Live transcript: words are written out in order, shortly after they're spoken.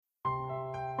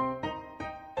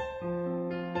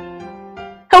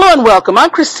Hello and welcome. I'm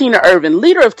Christina Irvin,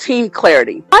 leader of Team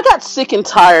Clarity. I got sick and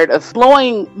tired of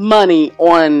blowing money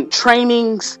on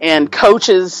trainings and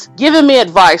coaches giving me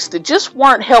advice that just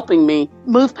weren't helping me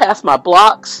move past my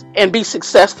blocks and be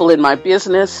successful in my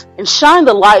business and shine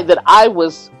the light that I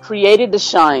was created to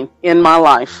shine in my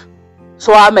life.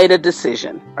 So I made a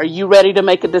decision. Are you ready to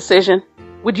make a decision?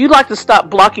 Would you like to stop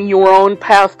blocking your own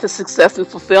path to success and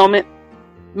fulfillment?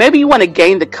 Maybe you want to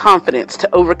gain the confidence to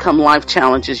overcome life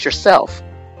challenges yourself.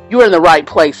 You are in the right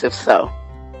place if so.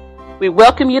 We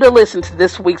welcome you to listen to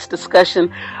this week's discussion.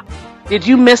 Did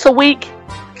you miss a week?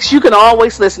 You can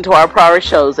always listen to our prior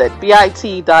shows at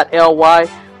bit.ly/pay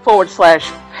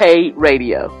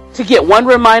radio. To get one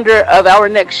reminder of our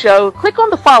next show, click on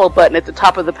the follow button at the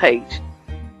top of the page.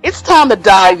 It's time to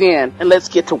dive in and let's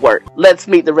get to work. Let's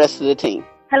meet the rest of the team.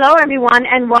 Hello, everyone,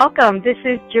 and welcome. This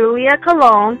is Julia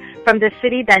Colon from the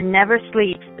city that never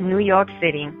sleeps, New York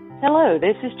City. Hello,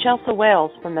 this is Chelsea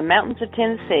Wells from the mountains of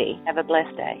Tennessee. Have a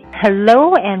blessed day.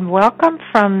 Hello and welcome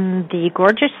from the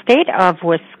gorgeous state of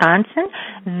Wisconsin.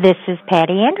 This is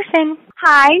Patty Anderson.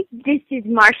 Hi, this is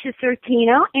Marcia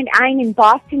Sortino, and I'm in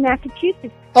Boston,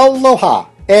 Massachusetts. Aloha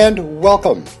and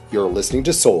welcome. You're listening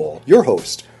to Soul, your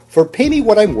host for Pay Me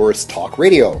What I'm Worth Talk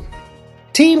Radio.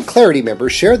 Team Clarity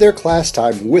members share their class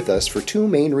time with us for two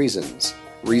main reasons.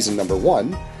 Reason number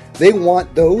one, they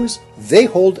want those they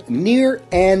hold near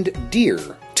and dear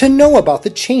to know about the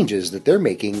changes that they're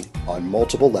making on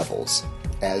multiple levels.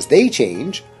 As they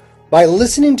change, by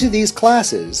listening to these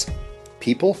classes,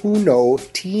 people who know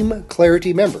Team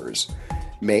Clarity members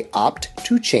may opt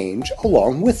to change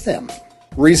along with them.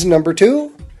 Reason number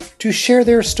two, to share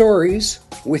their stories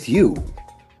with you.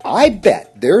 I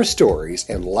bet their stories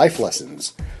and life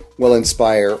lessons will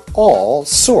inspire all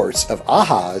sorts of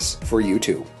ahas for you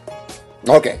too.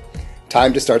 Okay,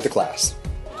 time to start the class.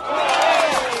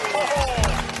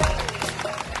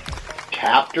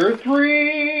 Chapter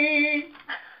 3.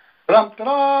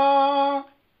 Da-da-da.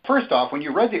 First off, when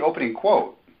you read the opening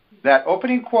quote, that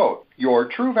opening quote, your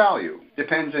true value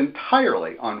depends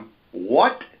entirely on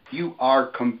what you are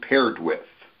compared with.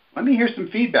 Let me hear some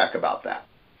feedback about that.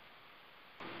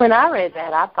 When I read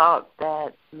that, I thought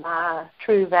that my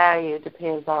true value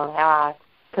depends on how I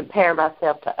compare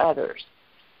myself to others.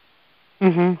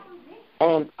 Mm-hmm.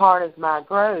 And part of my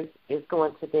growth is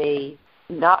going to be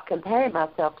not comparing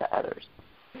myself to others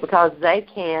because they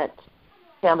can't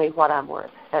tell me what I'm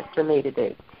worth. That's for me to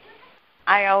do.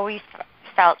 I always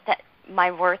felt that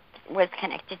my worth was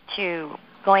connected to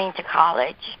going to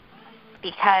college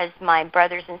because my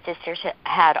brothers and sisters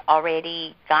had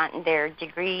already gotten their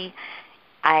degree.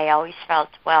 I always felt,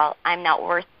 well, I'm not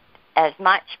worth as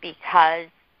much because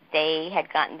they had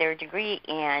gotten their degree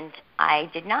and I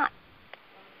did not.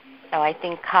 So I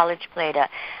think college played a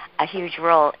huge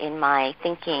role in my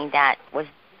thinking. That was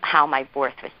how my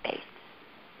worth was based.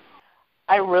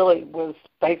 I really was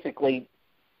basically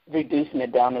reducing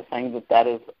it down to saying that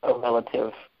is a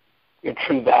relative, your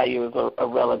true value is a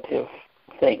relative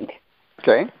thing.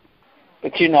 Okay.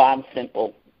 But you know I'm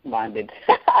simple-minded.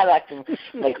 I like to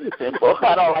make it simple.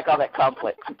 I don't like all that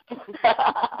complex.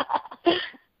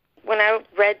 When I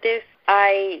read this,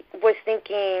 I was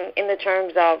thinking in the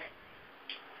terms of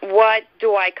what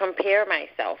do I compare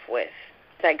myself with?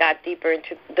 As I got deeper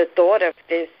into the thought of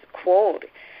this quote,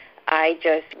 I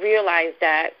just realized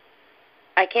that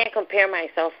I can't compare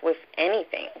myself with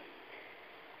anything.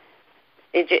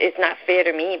 It's not fair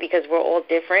to me because we're all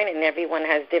different and everyone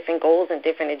has different goals and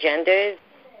different agendas.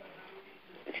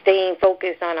 Staying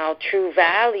focused on our true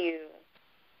value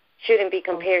shouldn't be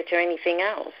compared to anything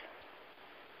else.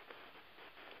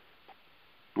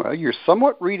 Well, you're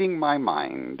somewhat reading my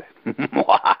mind.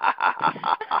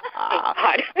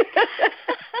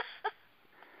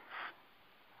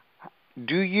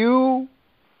 Do you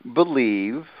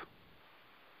believe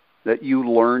that you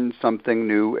learn something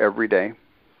new every day?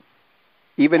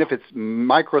 Even if it's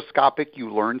microscopic, you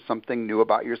learn something new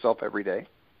about yourself every day?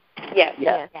 Yes.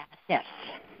 Yes.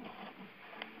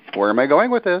 Where am I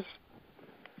going with this?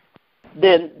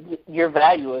 Then your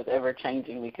value is ever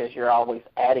changing because you're always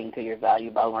adding to your value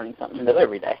by learning something new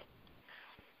every day.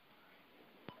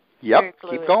 Yep,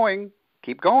 keep going.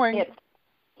 Keep going.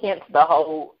 Hence the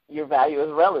whole your value is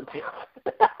relative.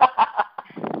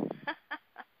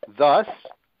 Thus,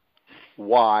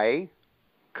 why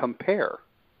compare?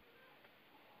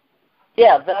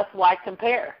 Yeah, that's why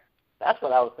compare. That's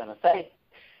what I was going to say.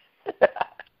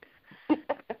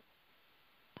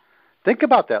 Think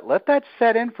about that. Let that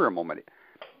set in for a moment.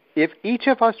 If each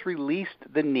of us released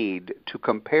the need to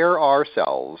compare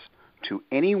ourselves to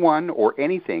anyone or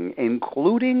anything,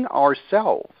 including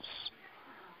ourselves,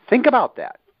 think about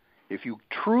that. if you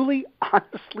truly,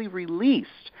 honestly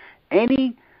released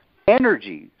any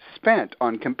energy spent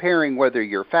on comparing whether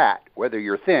you're fat, whether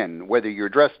you're thin, whether you're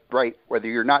dressed right, whether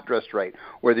you're not dressed right,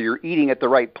 whether you're eating at the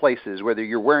right places, whether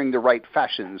you're wearing the right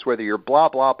fashions, whether you're blah,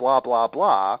 blah, blah, blah,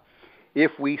 blah,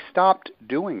 if we stopped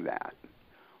doing that,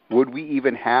 would we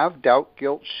even have doubt,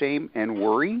 guilt, shame, and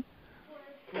worry?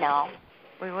 No,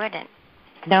 we wouldn't.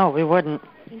 No, we wouldn't.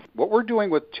 What we're doing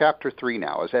with Chapter 3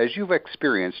 now is, as you've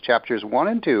experienced Chapters 1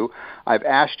 and 2, I've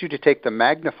asked you to take the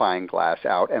magnifying glass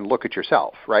out and look at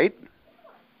yourself, right?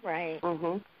 Right.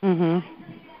 Mm-hmm.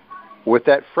 Mm-hmm. With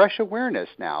that fresh awareness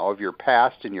now of your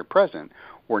past and your present,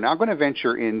 we're now going to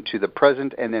venture into the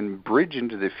present and then bridge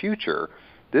into the future.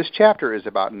 This chapter is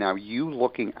about now you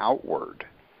looking outward.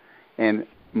 And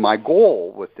my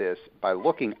goal with this, by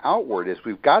looking outward, is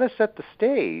we've got to set the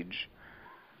stage.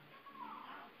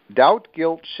 Doubt,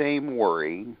 guilt, shame,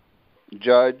 worry,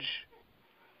 judge,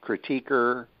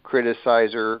 critiquer,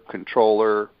 criticizer,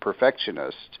 controller,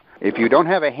 perfectionist. If you don't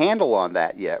have a handle on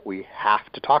that yet, we have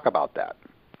to talk about that.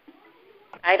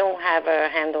 I don't have a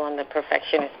handle on the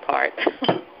perfectionist part.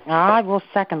 I will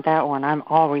second that one. I'm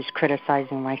always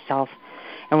criticizing myself.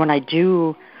 And when I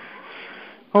do,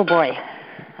 oh boy,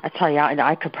 I tell you,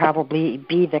 I could probably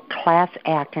be the class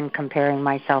act in comparing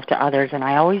myself to others, and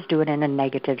I always do it in a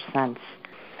negative sense.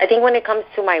 I think when it comes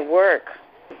to my work,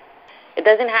 it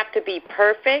doesn't have to be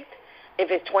perfect.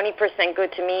 If it's 20%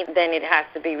 good to me, then it has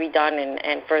to be redone,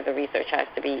 and further research has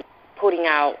to be putting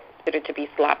out to be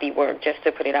sloppy work just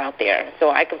to put it out there.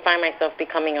 So I could find myself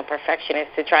becoming a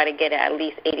perfectionist to try to get at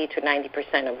least 80 to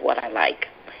 90% of what I like.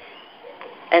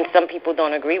 And some people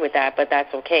don't agree with that, but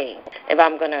that's okay. If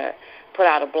I'm going to put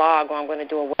out a blog or I'm going to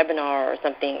do a webinar or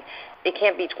something, it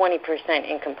can't be 20%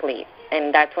 incomplete.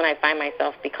 And that's when I find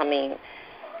myself becoming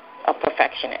a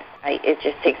perfectionist. It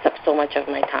just takes up so much of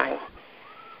my time.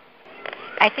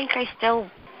 I think I still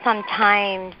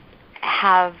sometimes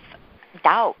have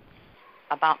doubts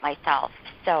about myself,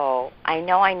 so I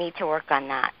know I need to work on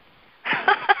that.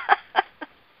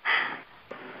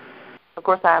 Of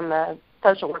course, I'm a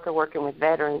social worker working with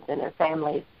veterans and their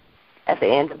families at the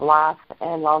end of life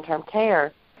and long-term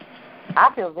care.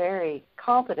 I feel very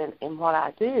confident in what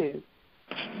I do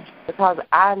because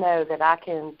I know that I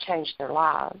can change their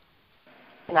lives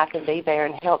and I can be there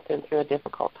and help them through a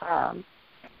difficult time.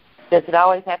 Does it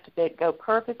always have to go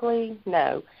perfectly?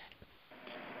 No.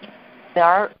 There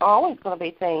are always going to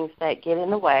be things that get in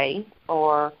the way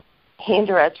or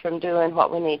hinder us from doing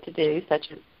what we need to do, such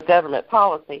as government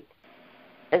policy.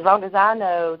 As long as I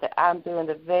know that I'm doing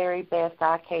the very best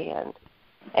I can,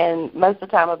 and most of the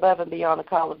time above and beyond the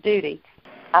call of duty,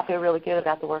 I feel really good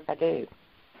about the work I do.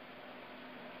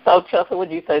 So, Chelsea,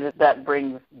 would you say that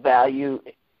brings value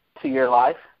to your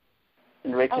life,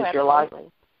 enriches your life?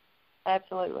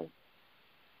 Absolutely.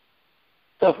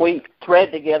 So if we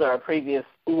thread together our previous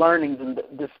learnings and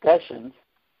discussions,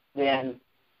 then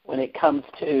when it comes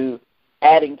to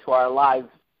adding to our lives,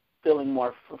 feeling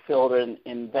more fulfilled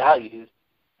in values,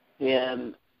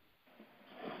 then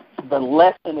the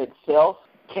lesson itself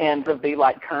can be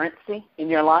like currency in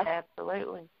your life?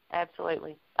 Absolutely.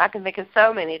 Absolutely. I can think of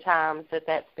so many times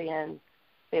that's been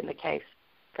the case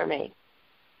for me.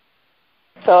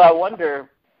 So I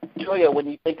wonder, Julia, when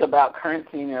you think about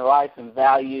currency in your life and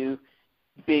value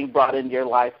being brought into your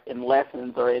life in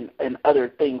lessons or in other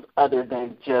things other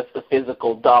than just the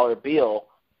physical dollar bill,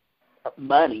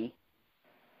 money,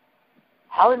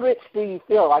 how enriched do you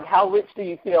feel? Like, how rich do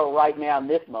you feel right now in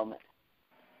this moment?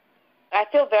 I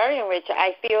feel very enriched.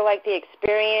 I feel like the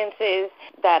experiences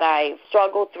that I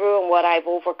struggled through and what I've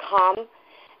overcome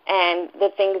and the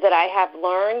things that I have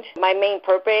learned, my main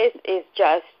purpose is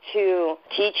just to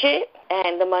teach it,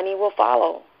 and the money will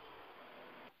follow.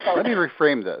 Let me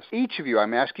reframe this. Each of you,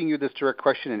 I'm asking you this direct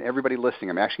question, and everybody listening,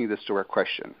 I'm asking you this direct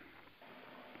question.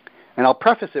 And I'll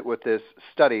preface it with this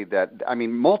study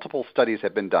multiple studies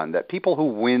have been done, that people who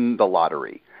win the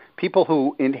lottery, people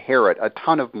who inherit a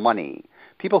ton of money,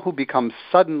 people who become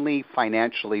suddenly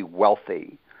financially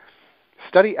wealthy,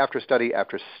 study after study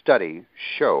after study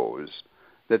shows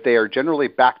that they are generally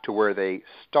back to where they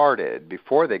started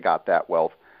before they got that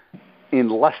wealth in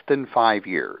less than 5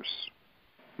 years.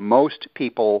 Most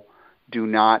people do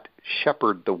not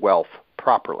shepherd the wealth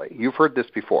properly. You've heard this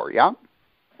before, yeah?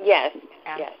 Yes,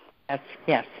 yes.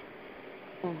 Yes.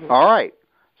 Mm-hmm. All right.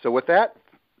 So with that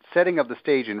setting of the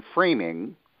stage and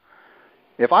framing,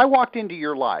 if I walked into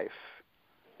your life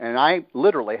and I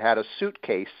literally had a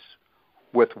suitcase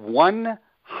with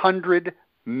 $100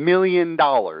 million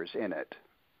in it,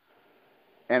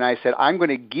 and I said, I'm going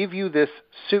to give you this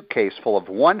suitcase full of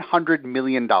 $100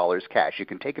 million cash. You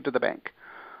can take it to the bank.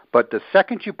 But the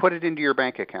second you put it into your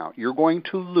bank account, you're going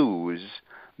to lose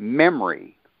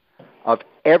memory of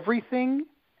everything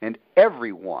and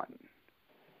everyone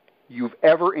you've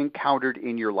ever encountered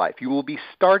in your life. You will be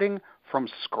starting from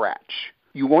scratch.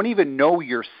 You won't even know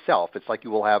yourself. It's like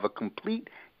you will have a complete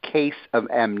case of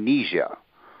amnesia.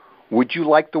 Would you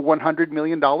like the $100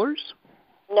 million? No.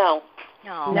 No.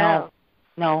 No.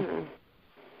 Mm-mm.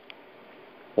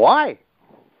 Why?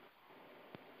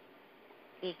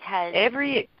 Because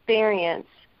Every experience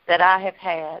that I have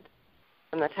had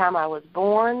from the time I was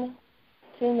born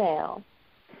to now,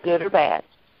 good or bad,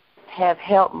 have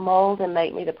helped mold and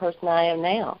make me the person I am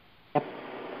now. Yep.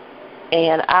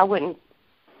 And I wouldn't,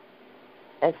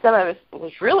 and some of it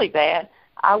was really bad,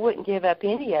 I wouldn't give up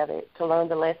any of it to learn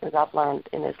the lessons I've learned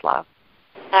in this life.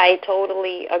 I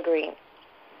totally agree.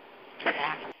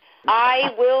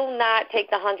 I will not take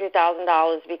the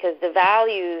 $100,000 because the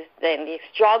values and the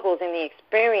struggles and the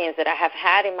experience that I have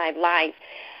had in my life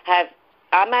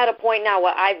I'm at a point now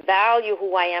where I value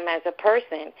who I am as a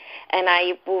person, and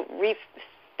I will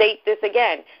restate this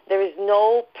again. There is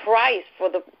no price for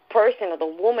the person or the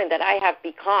woman that I have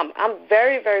become. I'm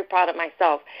very, very proud of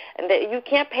myself, and that you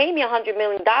can't pay me $100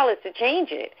 million to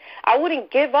change it. I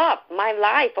wouldn't give up my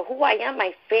life or who I am,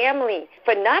 my family,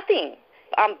 for nothing.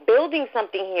 I'm building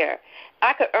something here.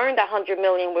 I could earn the $100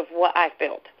 million with what I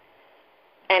built,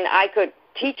 and I could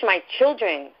teach my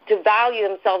children to value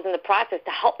themselves in the process,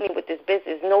 to help me with this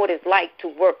business, know what it's like to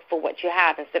work for what you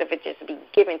have instead of it just be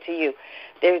given to you.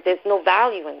 There's no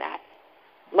value in that.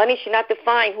 Money should not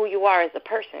define who you are as a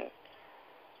person.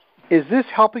 Is this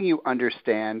helping you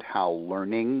understand how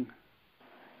learning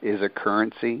is a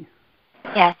currency?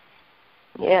 yes.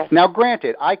 Yes. Now,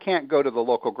 granted, I can't go to the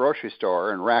local grocery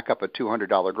store and rack up a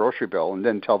 $200 grocery bill and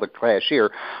then tell the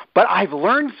cashier, but I've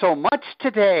learned so much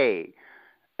today.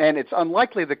 And it's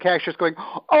unlikely the cashier's going,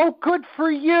 oh, good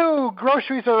for you.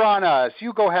 Groceries are on us.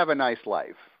 You go have a nice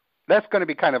life. That's going to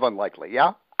be kind of unlikely,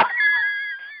 yeah?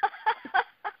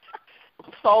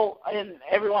 So, and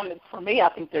everyone, for me,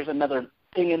 I think there's another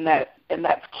thing in that, and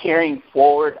that's carrying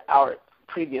forward our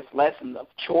previous lesson of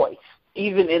choice.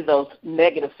 Even in those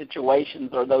negative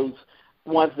situations or those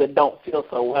ones that don't feel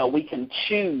so well, we can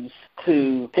choose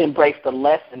to embrace the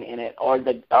lesson in it or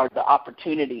the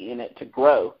opportunity in it to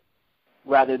grow,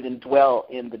 rather than dwell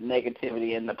in the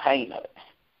negativity and the pain of it.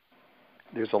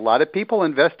 There's a lot of people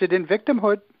invested in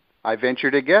victimhood. I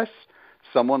venture to guess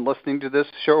someone listening to this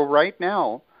show right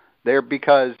now, they're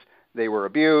because they were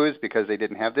abused, because they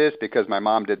didn't have this, because my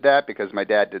mom did that, because my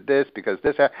dad did this, because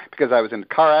I was in a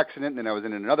car accident, and then I was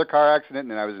in another car accident,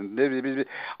 and then I was in...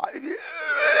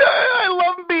 I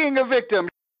love being a victim.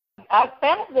 I've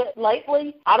found that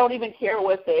lately, I don't even care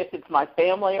if it's my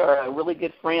family or a really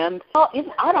good friend.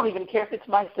 I don't even care if it's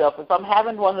myself. If I'm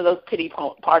having one of those pity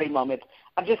party moments,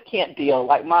 I just can't deal.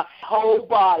 Like, my whole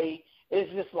body is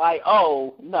just like,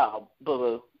 oh, no,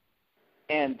 boo-boo,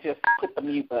 and just put the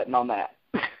mute button on that.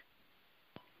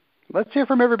 Let's hear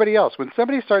from everybody else. When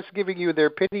somebody starts giving you their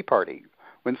pity party,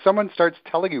 when someone starts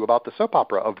telling you about the soap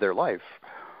opera of their life,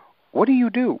 what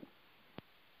do?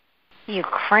 You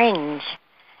cringe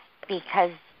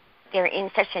because they're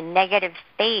in such a negative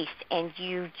space and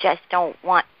you just don't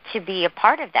want to be a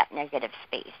part of that negative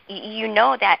space. You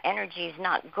know that energy is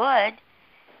not good.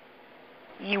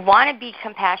 You want to be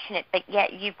compassionate, but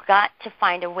yet you've got to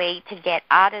find a way to get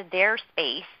out of their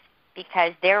space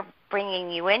because they're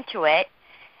bringing you into it.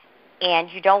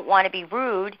 And you don't want to be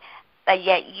rude, but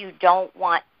yet you don't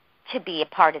want to be a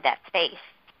part of that space.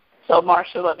 So,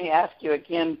 Marsha, let me ask you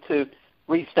again to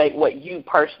restate what you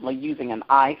personally, using an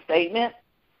I statement,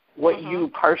 what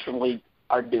you personally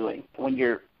are doing when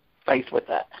you're faced with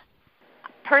that.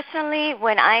 Personally,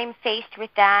 when I'm faced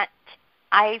with that,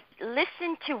 I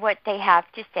listen to what they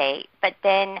have to say, but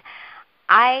then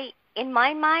in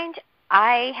my mind,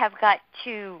 I have got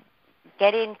to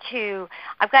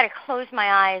I've got to close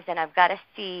my eyes and I've got to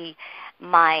see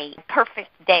my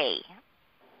perfect day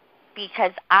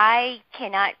because I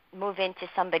cannot move into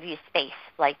somebody's space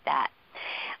like that.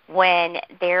 When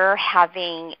they're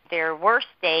having their worst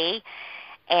day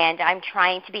and I'm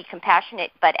trying to be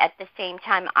compassionate, but at the same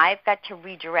time, I've got to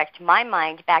redirect my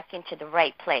mind back into the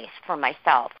right place for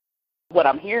myself. What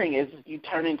I'm hearing is you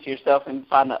turn into yourself and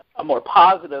find a more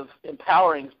positive,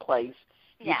 empowering place.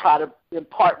 You try to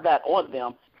impart that on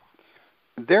them.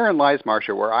 Therein lies,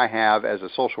 Marsha, where I have, as a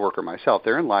social worker myself,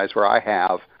 therein lies where I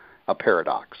have a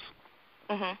paradox.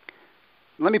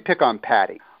 Mm-hmm. Let me pick on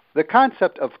Patty. The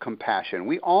concept of compassion,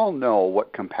 we all know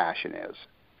what compassion is.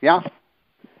 Yeah?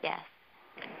 Yes.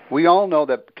 We all know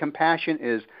that compassion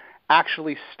is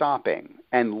actually stopping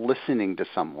and listening to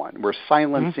someone. We're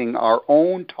silencing our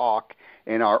own talk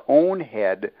in our own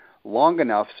head long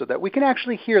enough so that we can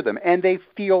actually hear them and they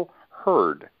feel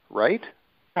heard, right?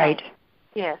 Right.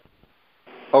 Yes.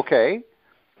 Okay.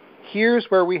 Here's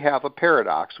where we have a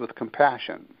paradox with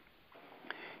compassion.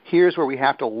 Here's where we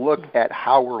have to look at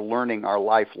how we're learning our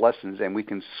life lessons, and we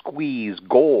can squeeze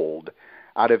gold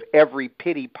out of every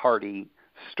pity party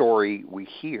story we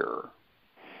hear.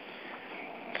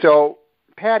 So,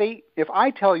 Patty, if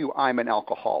I tell you I'm an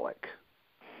alcoholic,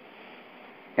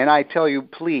 and I tell you,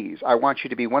 please, I want you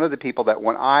to be one of the people that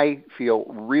when I feel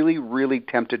really, really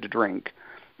tempted to drink,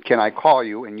 can I call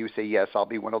you? And you say, yes, I'll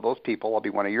be one of those people. I'll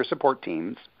be one of your support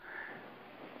teams.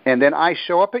 And then I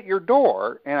show up at your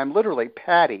door, and I'm literally,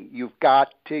 Patty, you've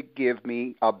got to give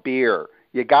me a beer.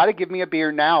 You got to give me a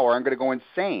beer now, or I'm going to go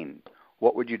insane.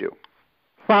 What would you do?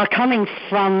 Well, coming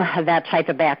from that type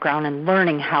of background and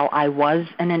learning how I was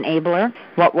an enabler,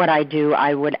 what would I do?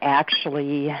 I would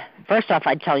actually, first off,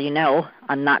 I'd tell you, no,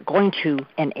 I'm not going to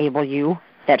enable you.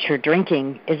 That your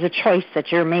drinking is a choice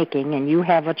that you're making, and you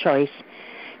have a choice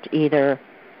to either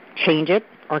change it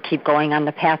or keep going on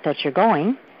the path that you're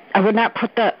going. I would not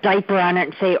put the diaper on it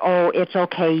and say, oh, it's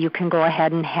okay, you can go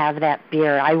ahead and have that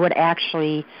beer. I would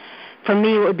actually, for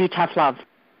me, it would be tough love.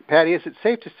 Patty, is it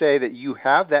safe to say that you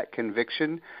have that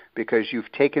conviction because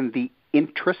you've taken the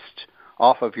interest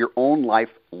off of your own life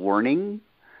learning?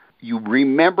 You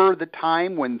remember the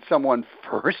time when someone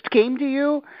first came to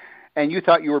you and you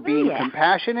thought you were being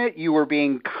compassionate, you were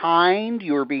being kind,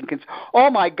 you were being, oh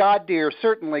my God, dear,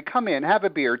 certainly, come in, have a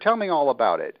beer, tell me all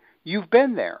about it. You've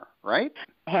been there, right?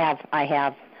 I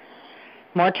have.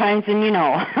 More times than you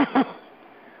know.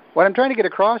 What I'm trying to get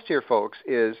across here, folks,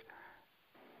 is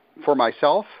for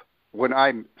myself, when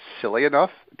I'm silly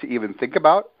enough to even think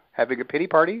about having a pity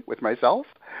party with myself,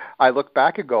 I look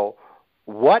back and go,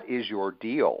 what is your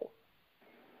deal?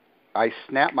 I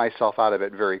snap myself out of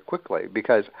it very quickly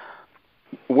because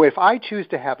if I choose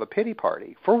to have a pity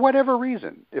party, for whatever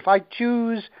reason, if I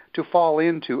choose to fall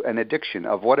into an addiction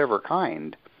of whatever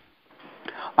kind,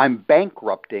 I'm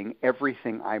bankrupting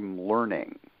everything I'm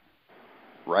learning,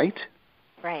 right?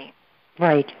 Right.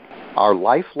 Right. Our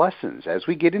life lessons, as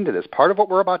we get into this, part of what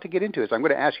we're about to get into is I'm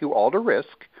going to ask you all to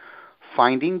risk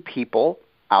finding people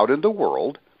out in the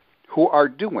world who are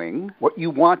doing what you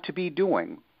want to be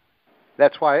doing.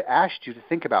 That's why I asked you to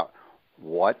think about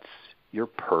what's your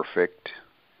perfect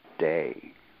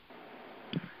day.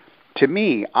 To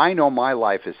me, I know my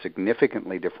life is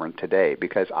significantly different today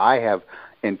because I have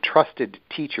entrusted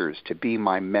teachers to be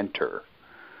my mentor.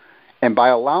 And by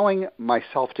allowing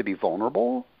myself to be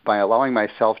vulnerable, by allowing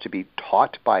myself to be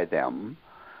taught by them,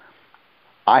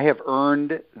 I have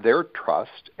earned their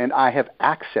trust and I have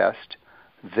accessed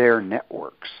their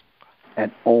networks.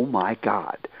 And oh my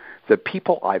God, the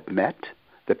people I've met,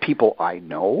 the people I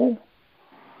know,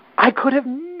 I could have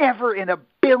never in a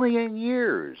billion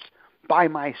years by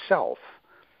myself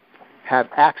have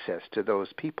access to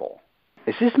those people.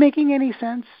 Is this making any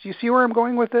sense? Do you see where I'm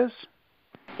going with this?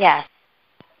 Yes.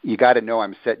 You got to know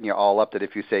I'm setting you all up that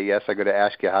if you say yes, I'm going to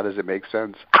ask you, how does it make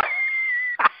sense?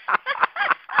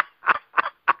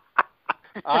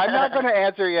 I'm not going to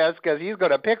answer yes because he's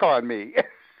going to pick on me.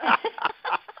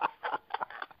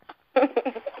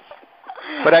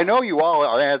 But I know you all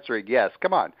are answering yes.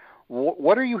 Come on.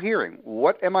 What are you hearing?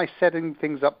 What am I setting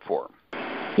things up for?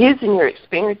 Using your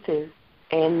experiences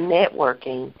and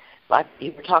networking, like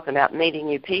you were talking about meeting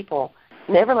new people,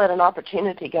 never let an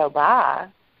opportunity go by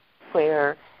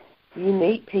where you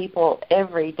meet people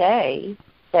every day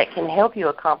that can help you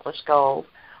accomplish goals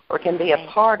or can be a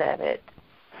part of it.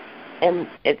 And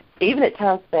even at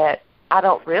times that I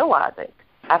don't realize it,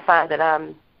 I find that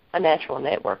I'm a natural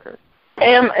networker.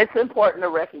 And it's important to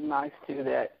recognize, too,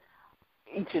 that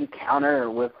each encounter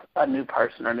with a new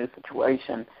person or new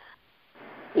situation,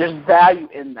 there's value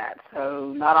in that.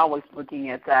 So not always looking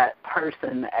at that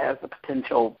person as a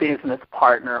potential business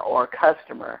partner or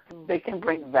customer. They can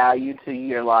bring value to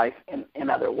your life in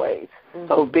other ways. Mm-hmm.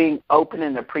 So being open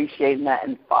and appreciating that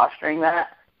and fostering that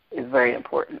is very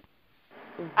important.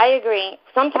 I agree.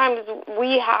 Sometimes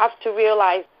we have to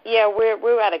realize,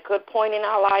 we're at a good point in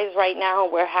our lives right now.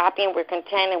 We're happy and we're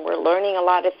content and we're learning a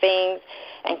lot of things.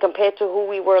 And compared to who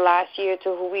we were last year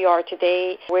to who we are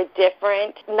today, we're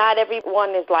different. Not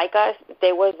everyone is like us.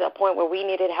 There was a point where we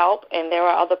needed help, and there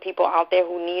are other people out there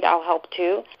who need our help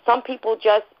too. Some people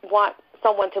just want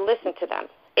someone to listen to them.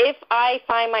 If I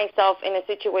find myself in a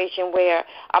situation where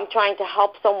I'm trying to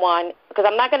help someone, because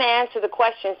I'm not going to answer the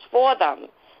questions for them,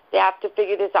 they have to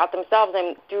figure this out themselves.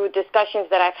 And through discussions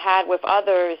that I've had with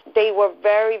others, they were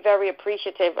very, very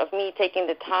appreciative of me taking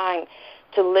the time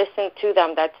to listen to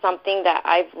them. That's something that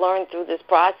I've learned through this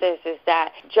process, is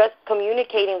that just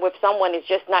communicating with someone is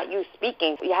just not you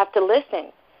speaking. You have to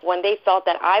listen. When they felt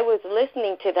that I was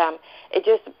listening to them, it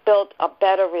just built a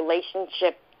better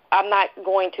relationship. I'm not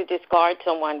going to discard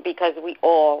someone because we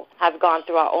all have gone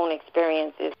through our own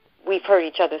experiences. We've heard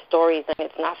each other's stories, and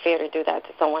it's not fair to do that to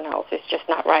someone else. It's just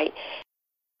not right.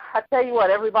 I tell you what,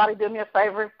 everybody do me a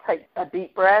favor. Take a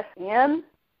deep breath in.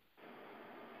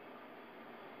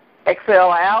 Exhale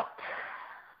out.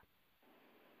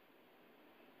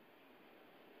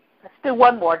 Let's do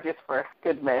one more just for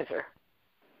good measure.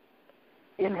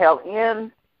 Inhale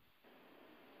in.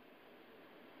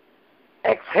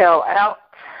 Exhale out.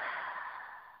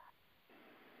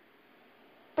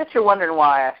 Bet you're wondering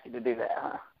why I asked you to do that,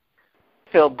 huh?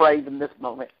 Feel brave in this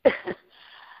moment.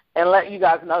 And let you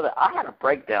guys know that I had a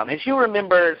breakdown. As you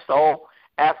remember, Soul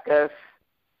asked us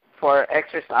for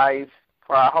exercise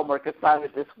for our homework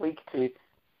assignment this week to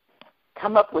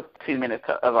come up with 2 minutes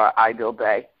of our ideal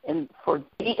day. And for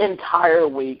the entire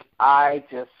week, I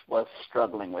just was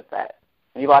struggling with that.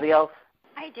 Anybody else?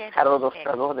 I did. Had a little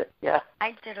struggle with it, yeah?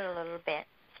 I did a little bit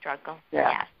struggle, yeah.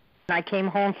 Yes. I came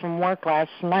home from work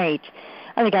last night.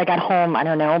 I think I got home, I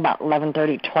don't know, about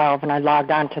 11:30, 12, and I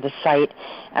logged on to the site,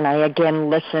 and I again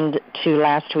listened to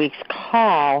last week's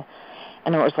call,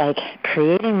 and it was like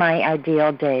creating my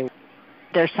ideal day.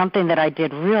 There's something that I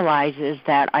did realize is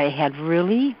that I had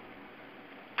really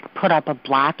put up a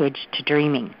blockage to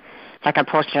dreaming. Like I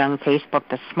posted on Facebook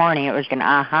this morning, it was an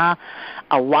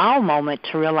a wow moment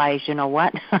to realize, you know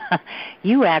what,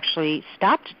 you actually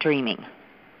stopped dreaming.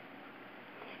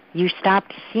 You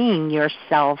stopped seeing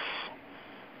yourself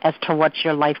as to what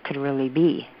your life could really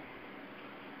be.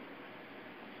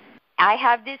 I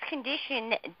have this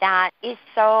condition that is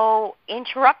so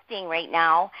interrupting right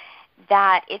now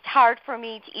that it's hard for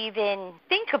me to even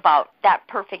think about that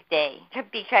perfect day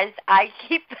because I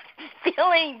keep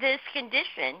feeling this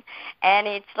condition, and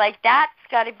it's like that's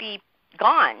got to be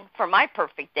gone for my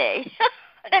perfect day.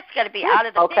 That's got to be out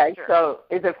of the picture. Okay, so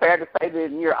is it fair to say that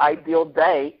in your ideal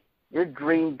day, your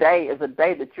dream day is a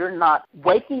day that you're not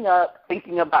waking up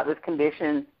thinking about this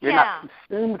condition, you're not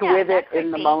consumed with it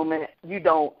in the moment, you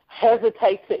don't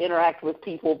hesitate to interact with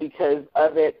people because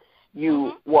of it,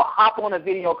 you will hop on a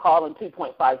video call in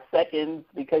 2.5 seconds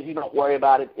because you don't worry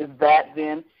about it. Is that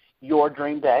then your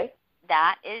dream day?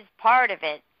 That is part of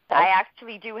it. I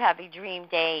actually do have a dream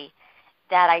day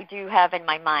that I do have in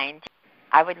my mind.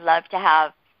 I would love to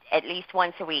have at least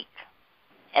once a week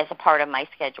as a part of my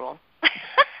schedule.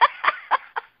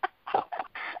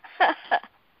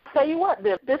 Tell you what,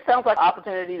 this sounds like an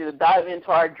opportunity to dive into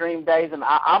our dream days, and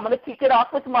I'm going to kick it off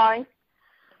with mine.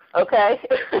 Okay?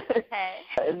 Okay.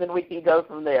 And then we can go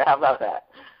from there. How about that?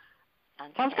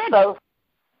 Sounds good. So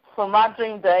for my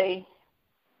dream day,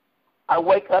 I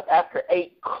wake up after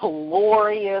 8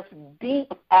 glorious,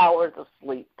 deep hours of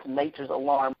sleep to nature's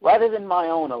alarm, rather than my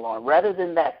own alarm, rather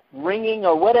than that ringing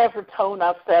or whatever tone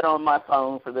I've set on my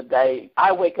phone for the day.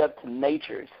 I wake up to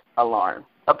nature's alarm,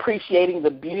 appreciating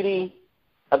the beauty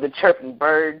of the chirping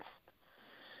birds.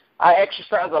 I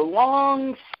exercise a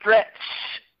long stretch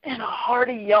and a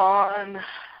hearty yawn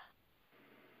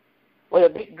with a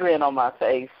big grin on my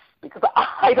face because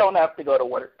I don't have to go to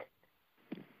work.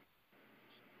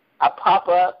 I pop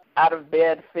up out of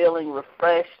bed feeling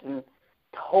refreshed and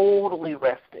totally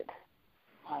rested.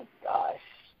 My gosh.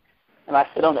 And I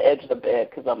sit on the edge of the bed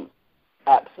because I'm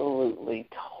absolutely,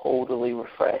 totally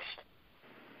refreshed.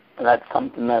 And that's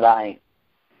something that I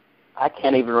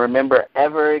can't even remember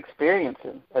ever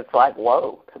experiencing. It's like,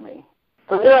 whoa, to me.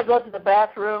 So then I go to the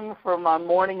bathroom for my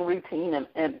morning routine,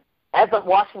 and as I'm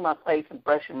washing my face and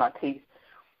brushing my teeth,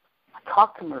 I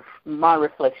talk to my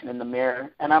reflection in the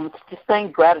mirror, and I'm just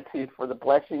saying gratitude for the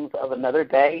blessings of another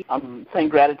day. I'm saying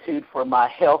gratitude for my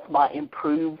health, my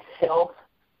improved health.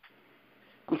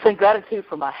 I'm saying gratitude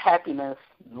for my happiness,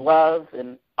 love,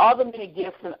 and all the many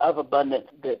gifts of abundance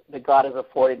that God has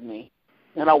afforded me.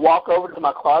 And I walk over to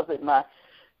my closet and I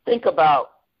think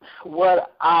about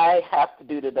what I have to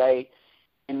do today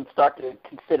and start to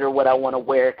consider what I want to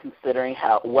wear, considering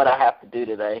what I have to do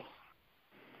today.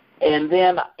 And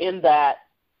then in that,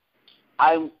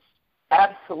 I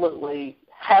absolutely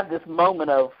have this moment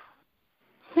of,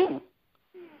 a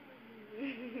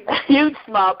huge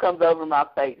smile comes over my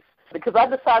face because I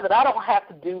decide that I don't have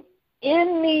to do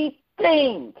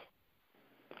anything.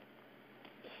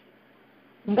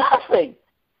 Nothing.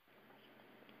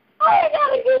 I ain't got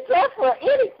to get dressed for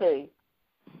anything.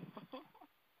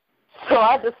 So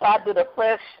I decided a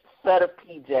fresh set of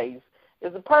PJs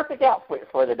is the perfect outfit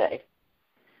for the day.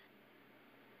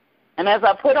 And as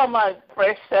I put on my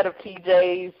fresh set of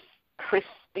PJs, crisp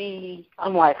speed.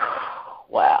 I'm like,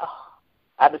 wow.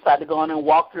 I decided to go in and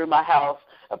walk through my house,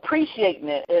 appreciating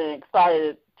it and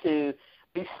excited to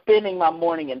be spending my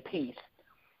morning in peace.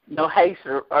 No haste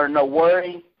or no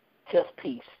worry, just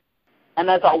peace. And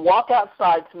as I walk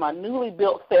outside to my newly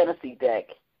built fantasy deck,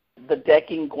 the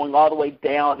decking going all the way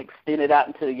down, extended out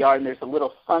into the yard, and there's a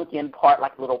little sunk-in part,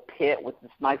 like a little pit with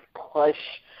this nice plush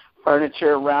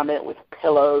furniture around it with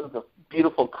pillows of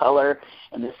beautiful color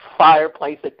and this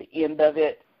fireplace at the end of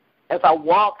it. As I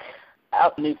walk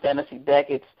out the new fantasy deck,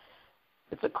 it's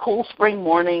a cool spring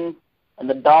morning, and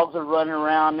the dogs are running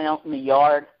around out in the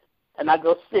yard, and I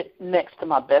go sit next to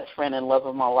my best friend and love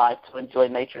of my life to enjoy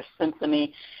nature's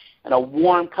symphony and a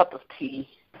warm cup of tea.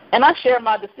 And I share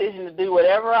my decision to do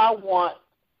whatever I want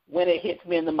when it hits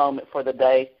me in the moment for the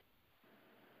day.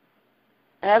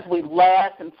 As we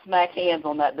laugh and smack hands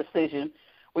on that decision,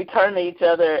 we turn to each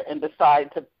other and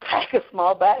decide to pack a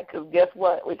small bag, because guess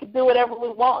what? We can do whatever we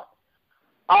want.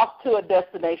 Off to a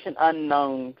destination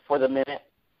unknown for the minute.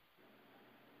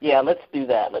 Yeah, let's do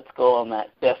that. Let's go on that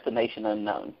destination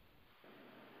unknown.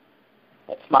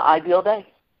 That's my ideal day.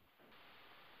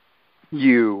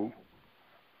 You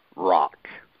rock.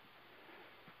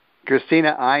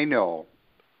 Christina, I know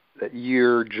that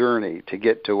your journey to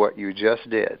get to what you just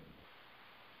did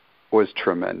was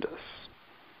tremendous.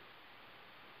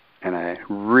 And I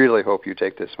really hope you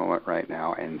take this moment right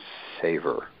now and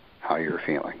savor how you're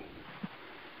feeling,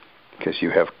 because you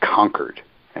have conquered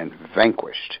and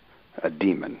vanquished a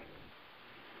demon.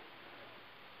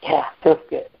 Yeah, feels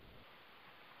good.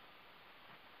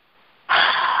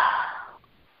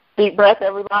 Deep breath,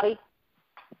 everybody.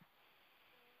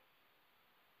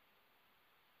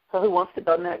 So who wants to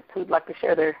go next? Who'd like to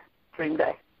share their dream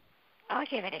day? I'll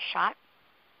give it a shot.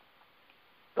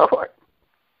 Go for it.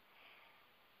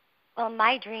 Well,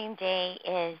 my dream day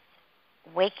is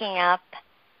waking up,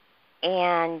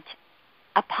 and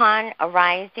upon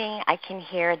arising, I can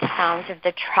hear the sounds of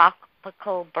the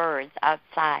tropical birds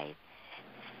outside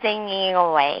singing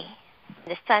away.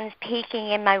 The sun's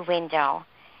peeking in my window,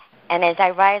 and as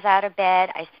I rise out of bed,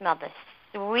 I smell the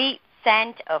sweet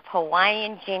scent of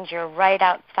Hawaiian ginger right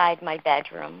outside my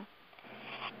bedroom.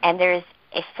 And there's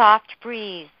a soft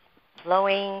breeze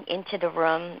blowing into the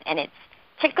room, and it's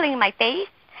tickling my face.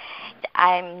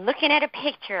 I'm looking at a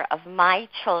picture of my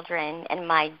children and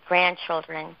my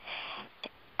grandchildren.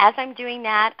 As I'm doing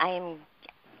that, I am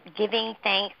giving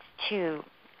thanks to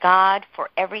God for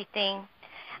everything.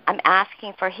 I'm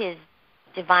asking for His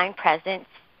divine presence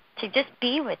to just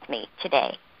be with me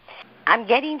today. I'm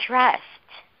getting dressed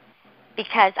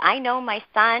because I know my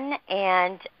son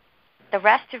and the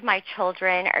rest of my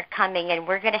children are coming, and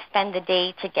we're going to spend the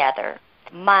day together.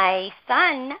 My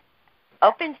son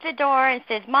opens the door and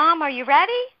says, "Mom, are you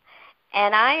ready?"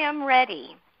 And I am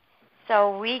ready.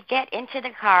 So we get into the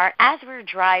car. As we're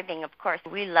driving, of course,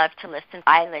 we love to listen to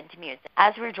island music.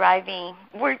 As we're driving,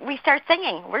 we start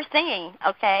singing. We're singing,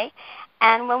 okay?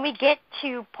 And when we get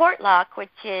to Portlock, which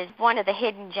is one of the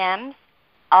hidden gems,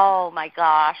 oh, my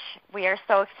gosh, we are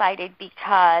so excited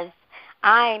because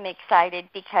I'm excited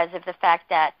because of the fact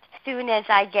that as soon as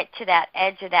I get to that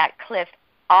edge of that cliff,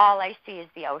 all I see is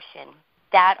the ocean.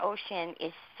 That ocean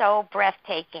is so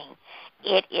breathtaking.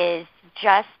 It is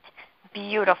just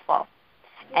beautiful.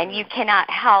 And you cannot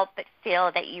help but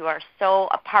feel that you are so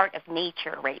a part of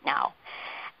nature right now.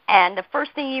 And the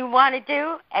first thing you want to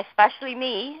do, especially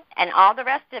me and all the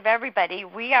rest of everybody,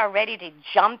 we are ready to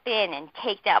jump in and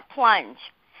take that plunge.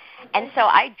 And so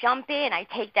I jump in, I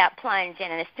take that plunge,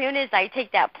 and as soon as I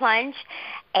take that plunge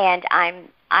and I'm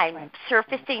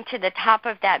surfacing to the top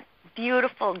of that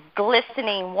beautiful,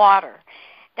 glistening water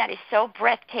that is so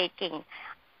breathtaking,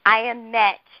 I am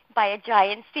met by a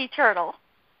giant sea turtle.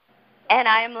 And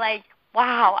I am like,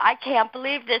 wow, I can't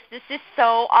believe this. This is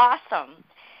so awesome.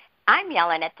 I'm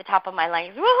yelling at the top of my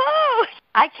lungs, woohoo!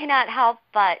 I cannot help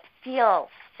but feel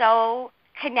so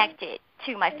connected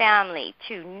to my family,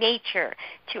 to nature,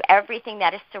 to everything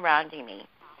that is surrounding me,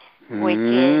 which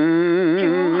is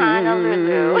to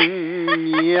Honolulu.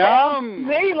 Yum!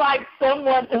 Me, like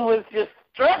someone who was just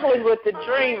struggling with the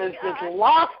dream, is just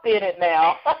lost in it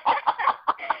now.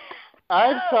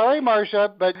 I'm sorry,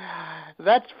 Marcia, but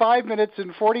that's 5 minutes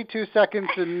and 42 seconds,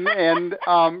 and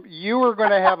you are going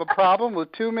to have a problem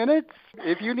with 2 minutes.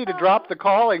 If you need to drop the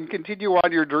call and continue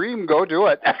on your dream, go do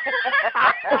it.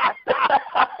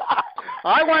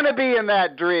 I want to be in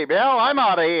that dream. Hell, I'm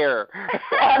out of here.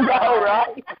 I know,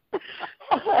 right?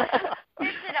 Isn't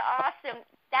it awesome?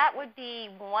 That would be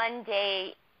one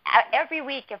day. Every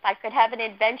week, if I could have an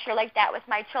adventure like that with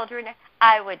my children,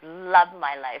 I would love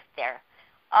my life there.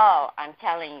 Oh, I'm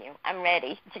telling you, I'm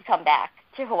ready to come back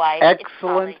to Hawaii. Excellent. It's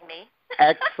calling me.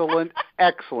 excellent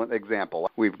example.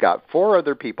 We've got 4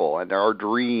 other people and our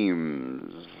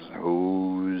dreams.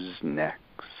 Who's next?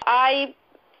 I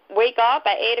wake up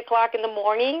at 8 o'clock in the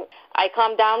morning. I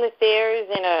come down the stairs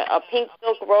in a pink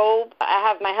silk robe. I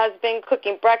have my husband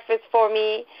cooking breakfast for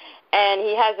me, and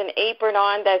he has an apron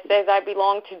on that says I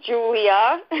belong to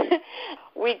Julia.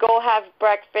 We go have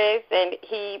breakfast, and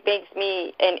he makes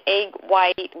me an egg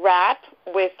white wrap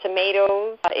with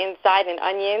tomatoes inside and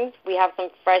onions. We have some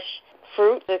fresh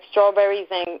fruit, the strawberries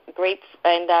and grapes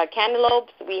and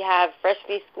cantaloupes. We have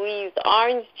freshly squeezed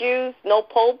orange juice, no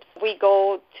pulp. We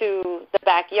go to the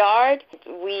backyard.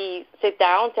 We sit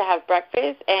down to have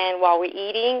breakfast, and while we're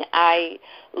eating, I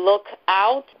look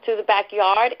out to the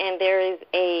backyard, and there is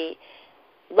a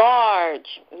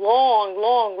large,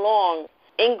 long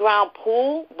in-ground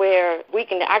pool where we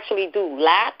can actually do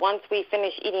laps. Once we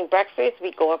finish eating breakfast,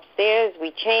 we go upstairs,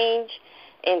 we change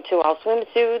into our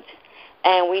swimsuits,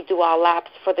 and we do our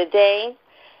laps for the day.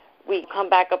 We come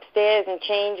back upstairs and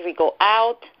change. We go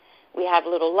out. We have a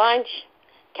little lunch,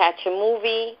 catch a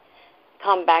movie,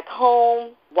 come back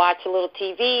home, watch a little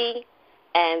TV,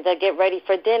 and get ready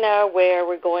for dinner where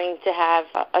we're going to have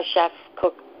a chef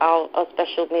cook a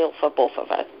special meal for both of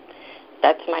us.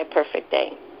 That's my perfect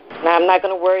day. Now, I'm not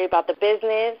going to worry about the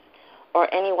business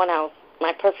or anyone else.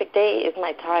 My perfect day is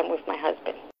my time with my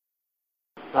husband.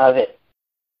 Love it.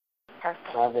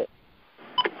 Perfect. Love it.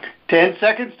 10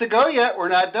 seconds to go yet. We're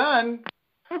not done.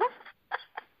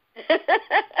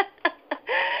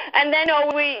 And then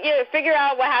we figure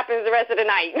out what happens the rest of the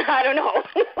night. I don't know.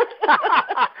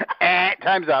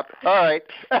 Time's up. All right.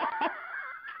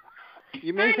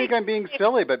 You may think I'm being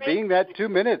silly, but being that 2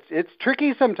 minutes, it's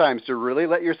tricky sometimes to really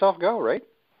let yourself go, right?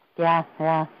 Yeah.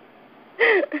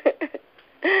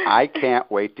 I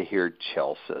can't wait to hear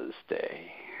Chelsea's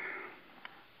day.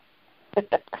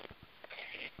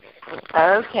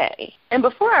 Okay. And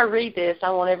before I read this,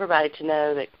 I want everybody to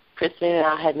know that Christine and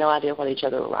I had no idea what each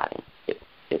other were writing.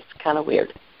 It's kind of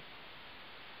weird.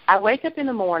 I wake up in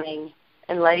the morning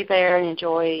and lay there and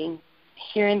enjoy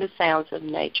hearing the sounds of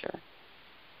nature.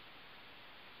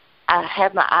 I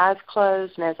have my eyes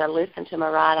closed, and as I listen to my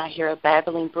right, I hear a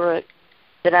babbling brook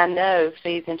that I know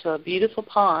feeds into a beautiful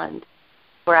pond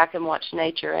where I can watch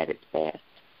nature at its best.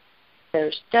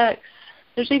 There's ducks.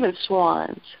 There's even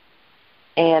swans.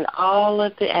 And all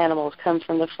of the animals come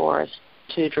from the forest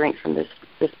to drink from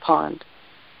this pond.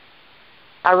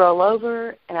 I roll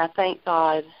over and I thank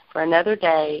God for another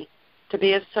day to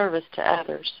be of service to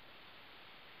others.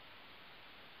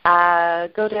 I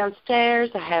go downstairs,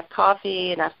 I have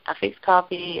coffee, and I fix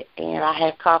coffee, and I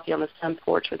have coffee on the sun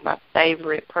porch with my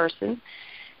favorite person,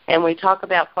 and we talk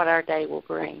about what our day will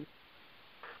bring.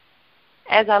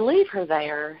 As I leave her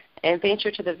there and venture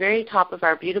to the very top of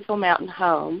our beautiful mountain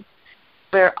home,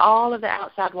 where all of the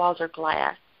outside walls are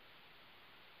glass,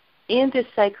 in this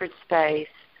sacred space,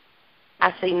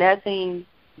 I see nothing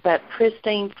but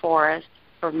pristine forest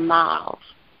for miles.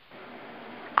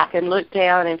 I can look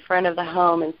down in front of the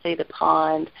home and see the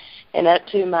pond, and up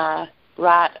to my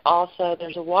right also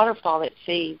there's a waterfall that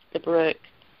feeds the brook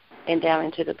and down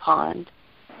into the pond.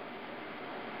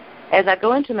 As I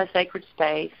go into my sacred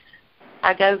space,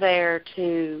 I go there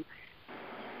to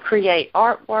create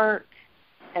artwork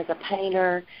as a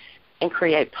painter and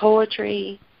create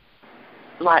poetry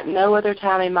like no other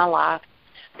time in my life,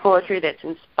 poetry that's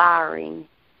inspiring.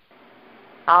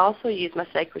 I also use my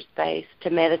sacred space to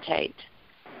meditate.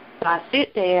 So I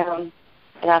sit down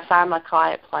and I find my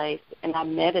quiet place and I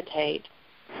meditate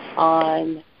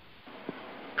on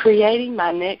creating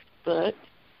my next book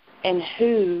and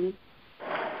who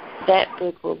that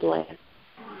book will bless.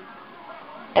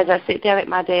 As I sit down at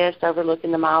my desk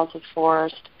overlooking the miles of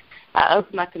forest, I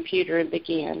open my computer and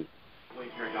begin.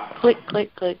 Click,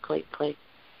 click, click, click, click.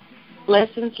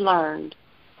 Lessons learned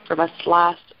from a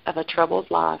slice of a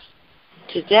troubled life.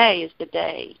 Today is the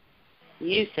day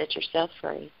you set yourself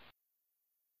free.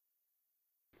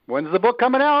 When's the book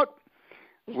coming out?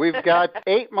 We've got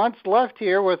 8 months left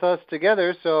here with us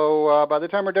together, so by the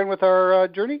time we're done with our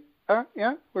journey, we're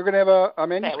going to have a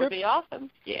manuscript. That would be awesome,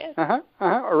 yes.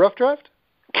 A rough draft?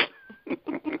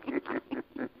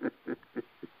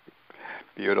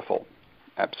 Beautiful.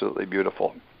 Absolutely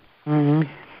beautiful. Mm-hmm.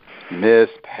 Miss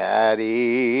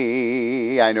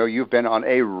Patty, I know you've been on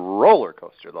a roller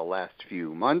coaster the last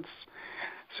few months,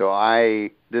 so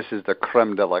this is the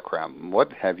creme de la creme.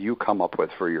 What have you come up with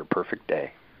for your perfect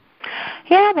day?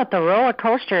 Yeah, but the roller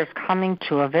coaster is coming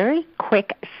to a very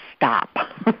quick stop.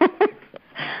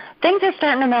 Things are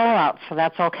starting to mellow out, so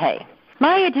that's okay.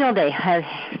 My ideal day, as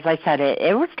I said,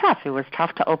 it was tough. It was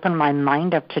tough to open my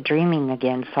mind up to dreaming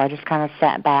again, so I just kind of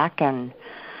sat back and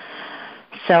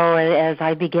So as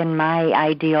I begin my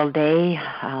ideal day,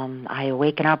 I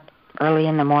awaken up early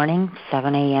in the morning,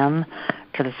 7 a.m.,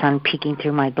 to the sun peeking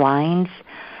through my blinds.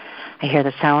 I hear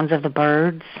the sounds of the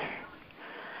birds.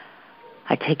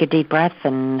 I take a deep breath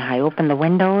and I open the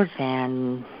windows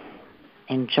and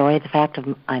enjoy the fact of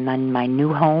I'm in my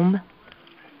new home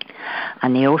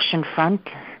on the ocean front.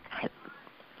 I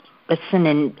listen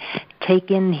and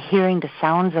take in hearing the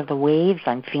sounds of the waves.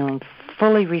 I'm feeling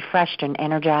fully refreshed and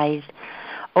energized,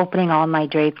 opening all my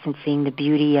drapes and seeing the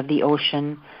beauty of the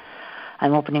ocean.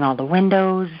 I'm opening all the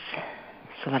windows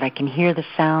so that I can hear the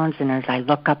sounds, and as I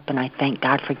look up and I thank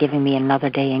God for giving me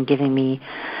another day and giving me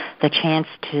the chance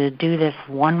to do this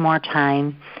one more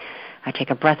time, I take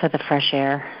a breath of the fresh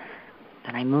air,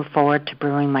 then I move forward to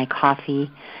brewing my coffee,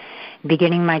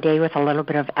 beginning my day with a little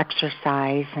bit of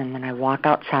exercise, and then I walk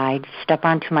outside, step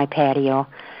onto my patio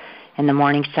in the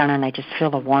morning sun, and I just feel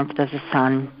the warmth of the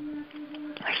sun.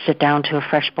 I sit down to a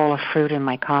fresh bowl of fruit in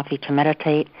my coffee to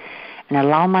meditate and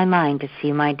allow my mind to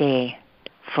see my day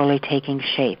fully taking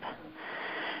shape.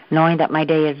 Knowing that my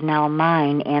day is now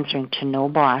mine, answering to no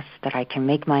boss, that I can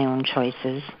make my own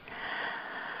choices.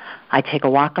 I take a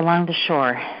walk along the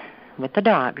shore with the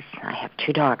dogs. I have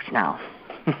 2 dogs now.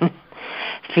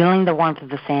 Feeling the warmth of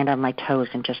the sand on my toes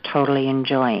and just totally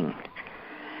enjoying.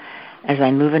 As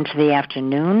I move into the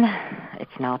afternoon,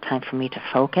 it's now time for me to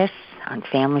focus on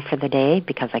family for the day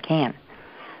because I can.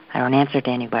 I don't answer to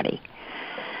anybody.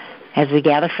 As we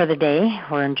gather for the day,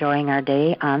 we're enjoying our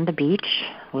day on the beach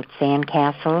with sand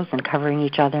castles and covering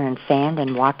each other in sand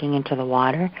and walking into the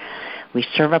water. We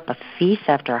serve up a feast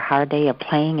after a hard day of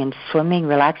playing and swimming,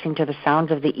 relaxing to the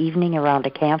sounds of the evening around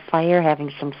a campfire,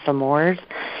 having some s'mores,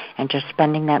 and just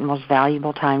spending that most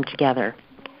valuable time together.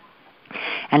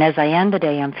 And as I end the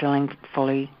day, I'm feeling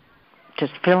fulfilled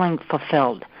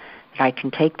that I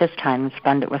can take this time and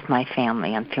spend it with my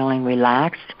family. I'm feeling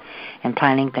relaxed and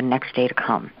planning the next day to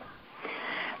come.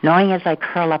 Knowing as I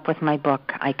curl up with my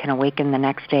book, I can awaken the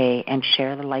next day and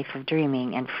share the life of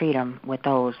dreaming and freedom with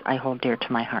those I hold dear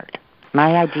to my heart.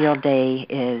 My ideal day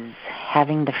is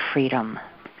having the freedom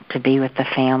to be with the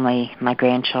family, my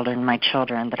grandchildren, my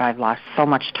children that I've lost so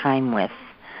much time with.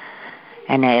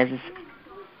 And as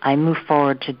I move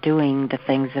forward to doing the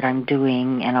things that I'm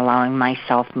doing and allowing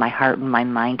myself, my heart, and my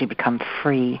mind to become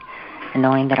free, and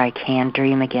knowing that I can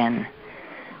dream again,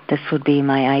 this would be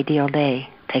my ideal day.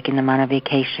 Taking them on a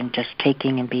vacation, just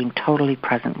taking and being totally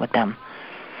present with them.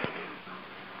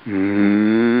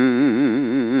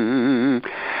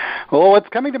 Well, what's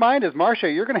coming to mind is, Marcia,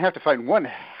 you're going to have to find one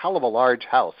hell of a large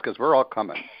house because we're all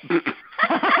coming. Perfect.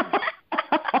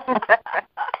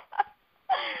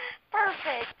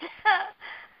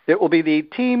 It will be the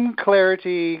Team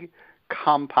Clarity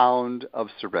compound of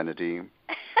serenity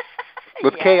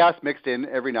with chaos mixed in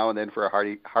every now and then for a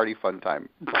hearty fun time.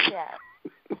 Yeah.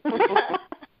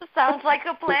 Sounds like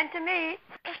a plan to me.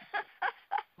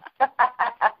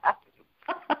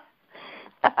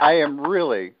 I am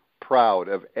really proud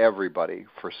of everybody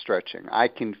for stretching. I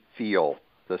can feel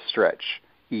the stretch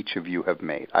each of you have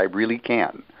made. I really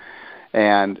can.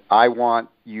 And I want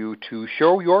you to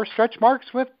show your stretch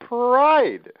marks with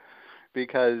pride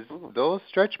because those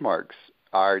stretch marks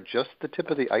are just the tip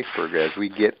of the iceberg as we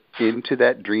get into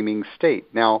that dreaming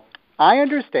state. Now, I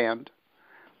understand.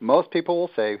 Most people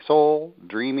will say, soul,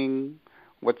 dreaming,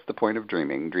 what's the point of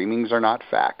dreaming? Dreamings are not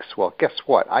facts. Well, guess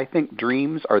what? I think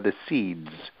dreams are the seeds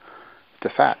to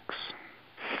facts.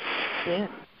 Yeah.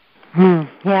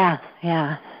 Yeah.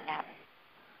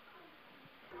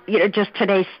 You know, just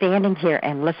today standing here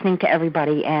and listening to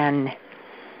everybody and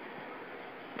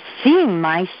seeing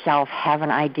myself have an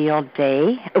ideal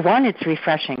day. One, it's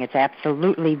refreshing. It's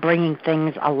absolutely bringing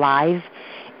things alive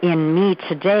in me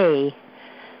today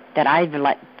that I've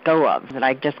let go of, that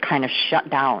I've just kind of shut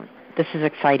down. This is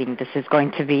exciting. This is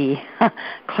going to be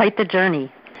quite the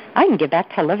journey. I can get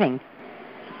back to living.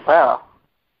 Well,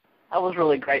 that was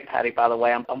really great, Patty, by the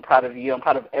way. I'm proud of you. I'm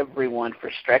proud of everyone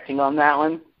for stretching on that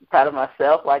one. I'm proud of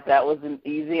myself. Like, that wasn't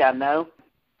easy, I know.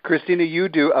 Christina, you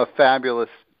do a fabulous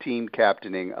team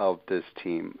captaining of this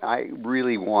team. I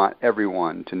really want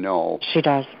everyone to know. She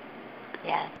does.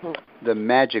 Yeah. The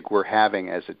magic we're having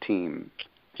as a team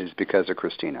is because of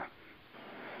Christina.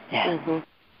 Yeah. Mm-hmm.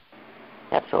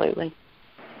 Absolutely.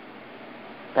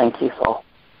 Thank you, Soul.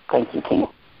 Thank you, team.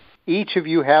 Each of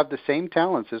you have the same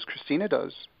talents as Christina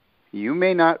does. You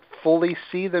may not fully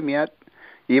see them yet.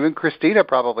 Even Christina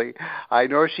probably. I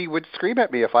know she would scream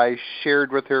at me if I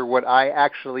shared with her what I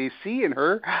actually see in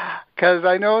her, because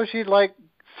I know she'd like,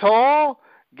 Soul,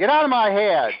 get out of my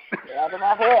head. Get out of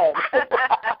my head.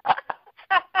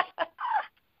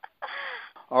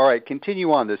 All right,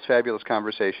 continue on this fabulous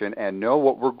conversation and know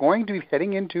what we're going to be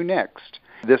heading into next.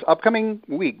 This upcoming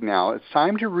week now, it's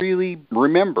time to really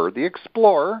remember the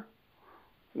explorer.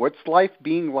 What's life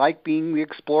being like being the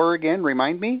explorer again?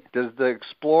 Remind me. Does the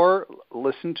explorer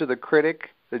listen to the critic,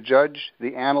 the judge,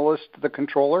 the analyst, the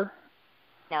controller?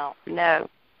 No. No.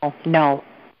 No.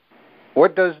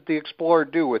 What does the explorer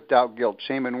do with doubt, guilt,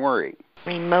 shame, and worry?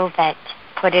 Remove it.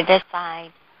 Put it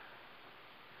aside.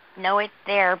 Know it's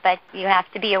there, but you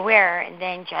have to be aware and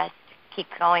then just keep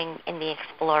going in the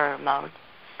explorer mode.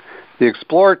 The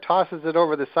explorer tosses it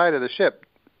over the side of the ship.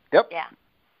 Yep.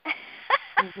 Yeah.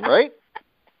 Right?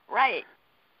 Right.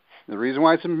 The reason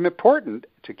why it's important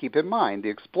to keep in mind the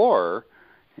explorer,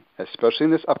 especially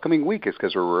in this upcoming week, is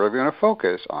because we're really going to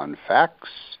focus on facts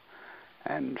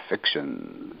and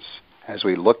fictions as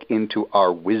we look into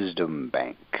our wisdom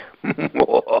bank.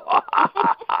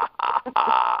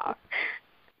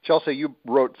 Chelsea, you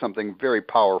wrote something very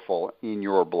powerful in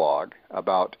your blog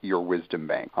about your wisdom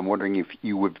bank. I'm wondering if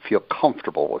you would feel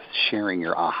comfortable with sharing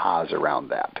your ahas around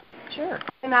that. Sure.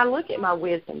 And I look at my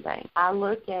wisdom bank. I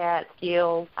look at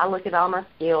skills. I look at all my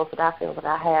skills that I feel that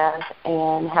I have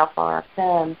and how far I've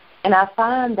come. And I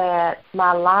find that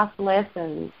my life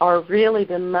lessons are really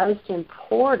the most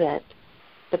important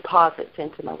deposits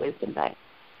into my wisdom bank.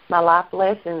 My life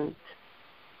lessons,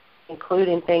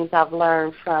 including things I've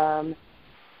learned from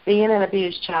being an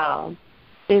abused child,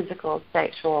 physical,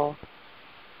 sexual,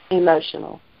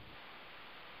 emotional,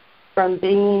 from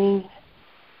being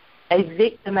a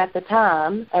victim at the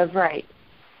time of rape.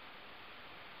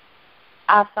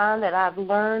 I find that I've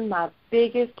learned my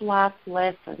biggest life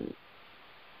lessons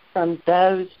from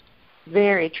those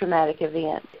very traumatic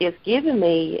events. It's given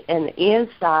me an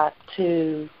insight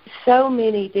to so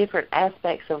many different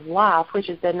aspects of life, which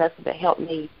has done nothing but help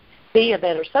me be a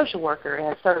better social worker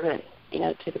and a servant,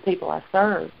 to the people I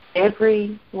serve.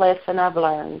 Every lesson I've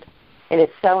learned, and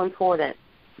it's so important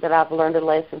that I've learned a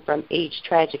lesson from each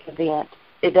tragic event.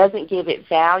 It doesn't give it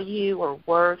value or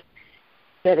worth,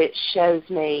 but it shows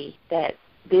me that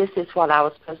this is what I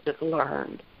was supposed to have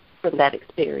learned from that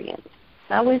experience.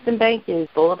 My wisdom bank is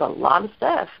full of a lot of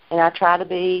stuff, and I try to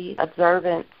be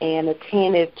observant and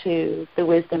attentive to the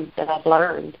wisdom that I've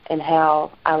learned and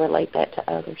how I relate that to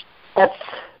others. That's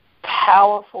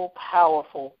powerful,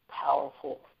 powerful,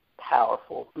 powerful,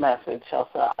 powerful message, Chelsea.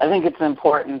 I think it's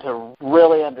important to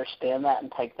really understand that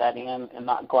and take that in and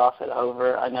not gloss it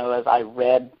over. I know as I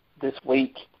read this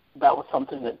week, that was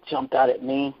something that jumped out at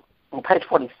me. On page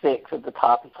 46 at the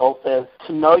top, it all says,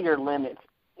 to know your limits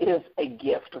is a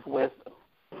gift of wisdom.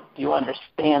 Do you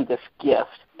understand this gift?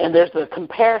 And there's a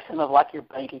comparison of like your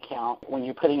bank account. When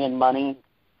you're putting in money,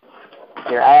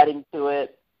 you're adding to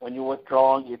it. When you're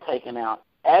withdrawing, you're taking out.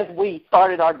 As we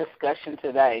started our discussion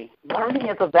today, learning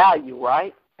is a value,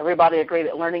 right? Everybody agree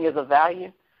that learning is a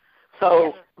value?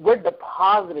 So we're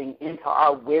depositing into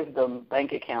our wisdom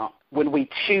bank account when we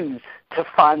choose to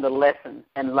find the lesson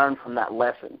and learn from that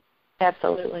lesson.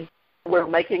 Absolutely. We're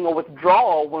making a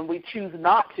withdrawal when we choose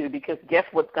not to, because guess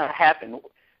what's going to happen?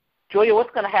 Julia,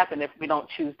 what's going to happen if we don't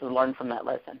choose to learn from that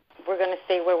lesson? We're going to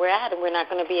stay where we're at, and we're not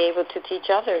going to be able to teach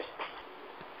others.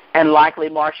 And likely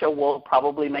Marcia will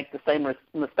probably make the same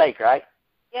mistake, right?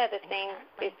 Yeah, the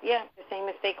same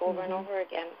mistake over and over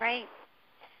again. Right.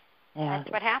 Yeah. That's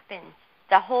what happens.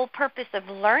 The whole purpose of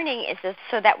learning is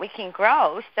so that we can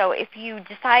grow. So if you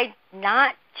decide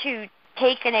not to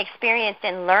take an experience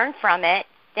and learn from it,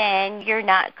 then you're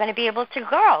not going to be able to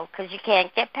grow because you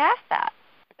can't get past that.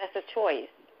 That's a choice.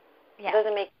 Yeah. It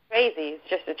doesn't make you crazy. It's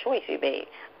just a choice you made.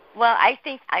 Well, I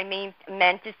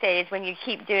meant to say is when you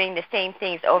keep doing the same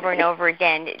things over and over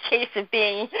again, it's a case of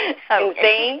being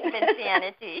insane.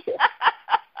 Insanity.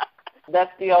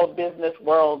 That's the old business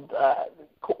world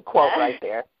quote right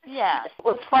there. Yeah.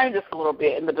 Let's frame this a little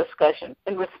bit in the discussion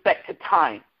in respect to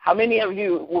time. How many of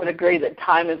you would agree that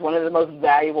time is one of the most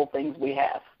valuable things we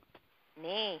have?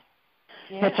 Me.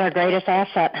 Yeah. It's our greatest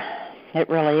asset. It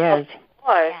really is. Of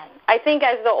course. I think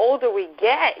as the older we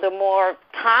get, the more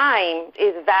time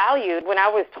is valued. When I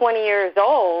was 20 years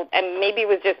old, and maybe it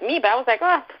was just me, but I was like,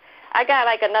 I got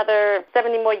like another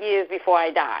 70 more years before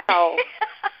I die. So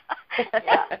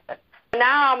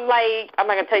now I'm like, I'm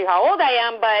not going to tell you how old I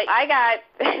am, but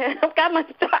I've got much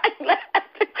time left.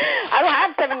 I don't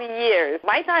have 70 years.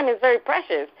 My time is very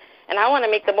precious, and I want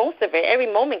to make the most of it. Every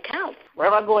moment counts. Where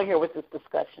am I going here with this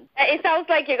discussion? It sounds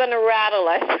like you're going to rattle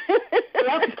us.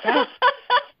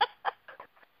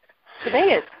 To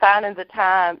me, it's finding the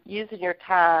time, using your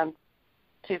time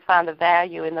to find the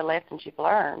value in the lessons you've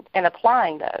learned and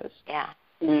applying those. Yeah.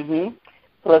 Mhm.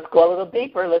 So let's go a little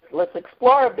deeper. Let's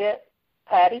explore a bit,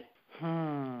 Patty.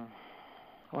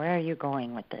 Where are you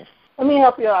going with this? Let me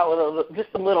help you out with just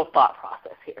a little thought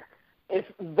process here. If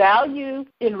value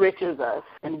enriches us,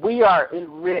 and we are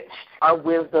enriched our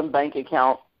wisdom bank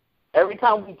account every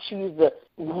time we choose to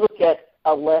look at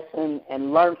a lesson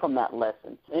and learn from that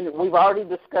lesson. And we've already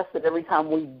discussed that every time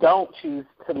we don't choose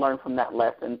to learn from that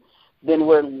lesson, then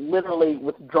we're literally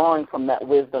withdrawing from that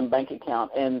wisdom bank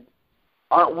account. And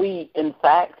aren't we, in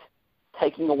fact,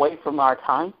 taking away from our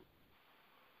time?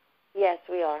 Yes,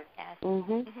 we are. Yes.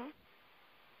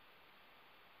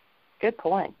 Good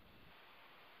point.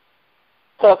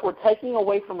 So if we're taking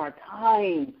away from our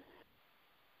time,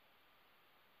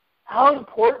 how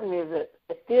important is it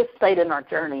at this state in our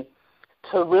journey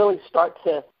to really start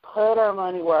to put our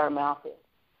money where our mouth is?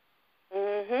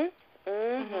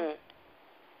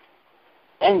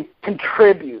 And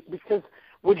contribute. Because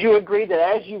would you agree that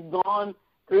as you've gone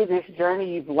through this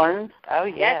journey, you've learned? Oh,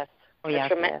 yes. Oh,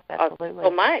 yes, absolutely. So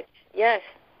much, yes.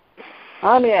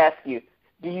 Let me ask you,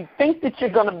 do you think that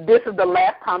this is the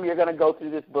last time you're going to go through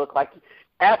this book? Like,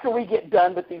 after we get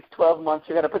done with these 12 months,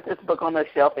 you're going to put this book on the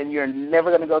shelf and you're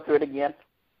never going to go through it again?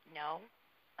 No.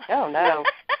 Oh, no.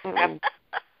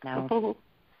 No.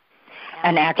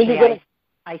 And actually,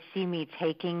 I see me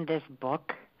taking this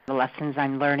book, the lessons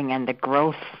I'm learning and the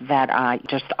growth that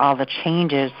just all the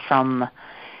changes from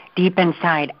deep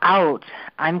inside out,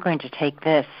 I'm going to take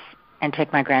this and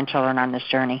take my grandchildren on this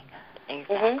journey.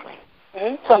 Exactly.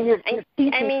 So you're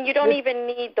you don't even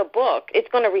need the book. It's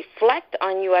going to reflect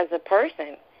on you as a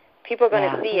person. People are going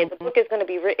to see it. The book is going to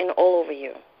be written all over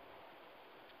you.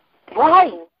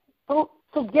 Right. So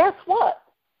guess what?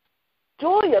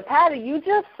 Julia, Patty, you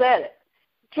just said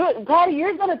it. Patty,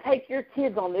 you're going to take your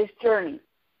kids on this journey,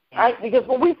 right? Because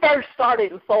when we first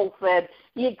started, Soul said,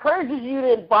 he encourages you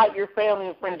to invite your family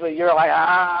and friends with you. You're like,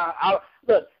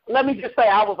 look, let me just say,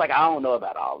 I was like, I don't know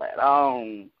about all that. I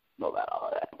don't know about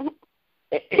all that.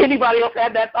 Anybody else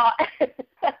had that thought?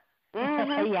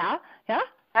 Yeah.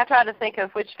 I tried to think of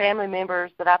which family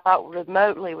members that I thought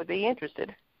remotely would be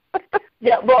interested.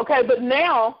 Yeah, well, okay, but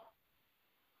now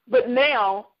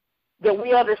that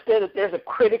we understand that there's a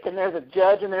critic and there's a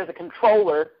judge and there's a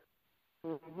controller,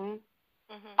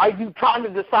 are you trying to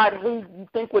decide who you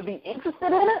think would be interested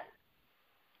in it?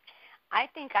 I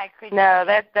think I could. No,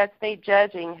 that's me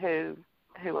judging who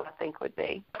I think would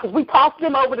be. Because we tossed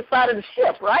them over the side of the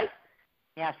ship, right?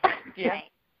 Yes.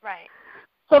 Right.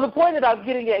 So the point that I'm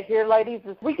getting at here, ladies,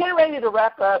 is we get ready to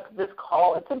wrap up this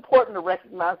call. It's important to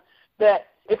recognize that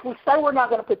if we say we're not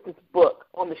going to put this book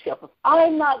on the shelf, if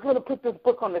I'm not going to put this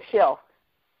book on the shelf,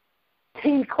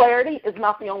 Team Clarity is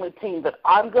not the only team that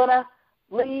I'm going to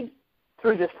lead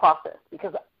through this process.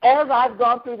 Because as I've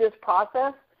gone through this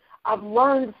process, I've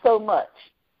learned so much.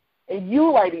 And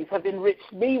you ladies have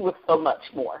enriched me with so much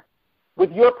more,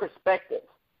 with your perspectives.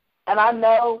 And I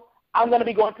know I'm going to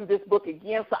be going through this book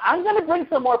again, so I'm going to bring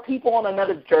some more people on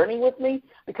another journey with me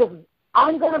because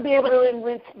I'm going to be able to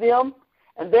enrich them,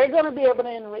 and they're going to be able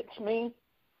to enrich me.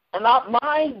 And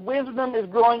my wisdom is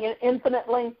growing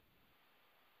infinitely,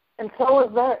 and so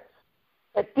is theirs.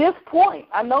 At this point,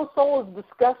 I know Soul has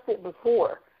discussed it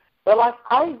before, but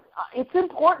it's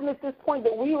important at this point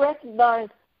that we recognize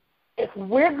if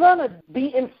we're going to be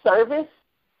in service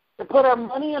to put our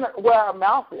money in where our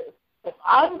mouth is, if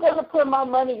I'm going to put my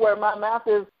money where my mouth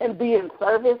is and be in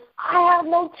service, I have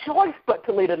no choice but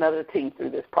to lead another team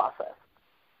through this process.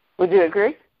 Would you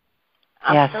agree?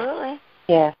 Yes. Absolutely.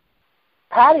 Yeah.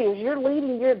 Patty, as you're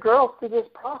leading your girls through this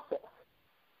process,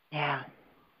 Yeah.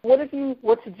 what if you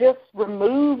were to just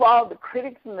remove all the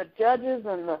critics and the judges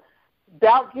and the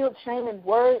doubt, guilt, shame, and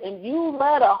worry, and you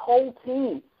led a whole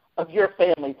team of your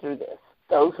family through this?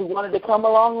 Those who wanted to come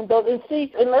along and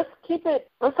see, and let's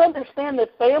understand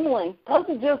that family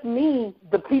doesn't just mean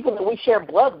the people that we share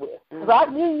blood with. Because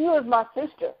I view you as my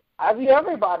sister. I view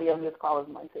everybody on this call as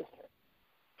my sister.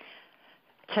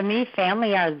 To me,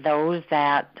 family are those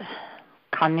that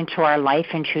come into our life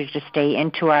and choose to stay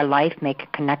into our life, make a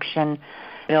connection,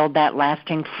 build that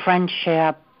lasting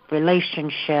friendship,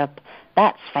 relationship.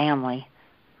 That's family.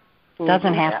 It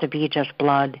doesn't have to be just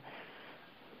blood.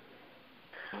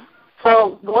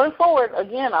 So going forward,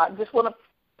 again, I just want to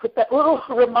put that little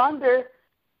reminder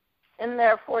in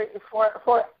there for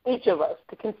each of us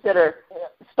to consider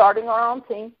starting our own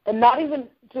team, and not even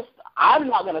just, I'm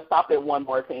not going to stop at one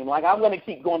more team. Like, I'm going to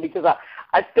keep going because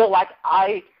I feel like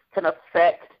I can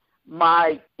affect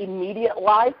my immediate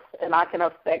life, and I can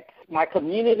affect my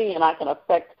community, and I can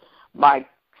affect my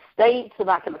states, and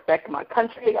I can affect my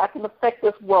country. I can affect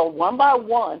this world one by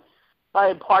one by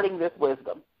imparting this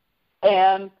wisdom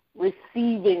and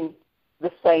receiving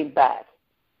the same back.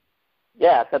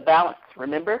 Yeah, the balance,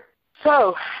 remember?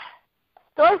 So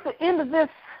So at the end of this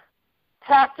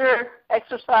chapter,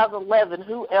 exercise 11,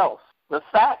 who else? The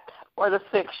fact or the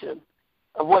fiction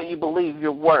of what you believe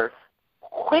you're worth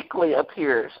quickly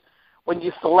appears when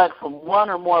you select from one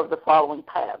or more of the following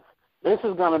paths. This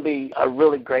is going to be a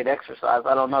really great exercise.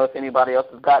 I don't know if anybody else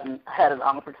has had an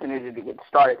opportunity to get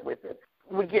started with it.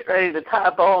 We get ready to tie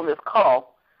a bow on this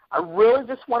call. I really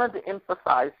just wanted to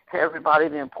emphasize to everybody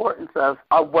the importance of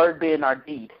our word being our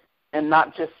deed and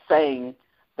not just saying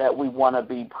that we want to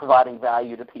be providing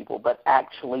value to people, but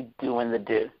actually doing the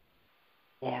do.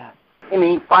 Yeah.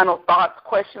 Any final thoughts,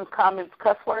 questions, comments,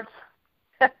 cuss words?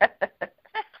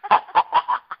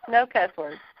 No cuss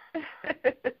words.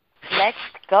 Let's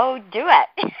go do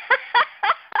it.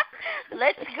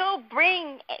 Let's go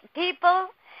bring people,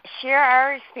 share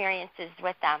our experiences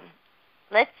with them.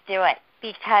 Let's do it,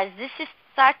 because this is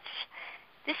such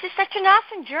an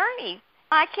awesome journey.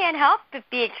 I can't help but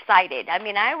be excited. I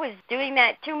mean, I was doing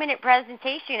that 2-minute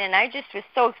presentation, and I just was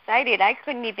so excited. I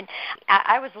couldn't even –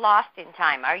 I was lost in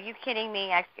time. Are you kidding me?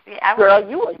 Girl,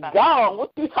 you were gone.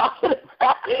 What are you talking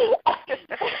about?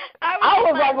 I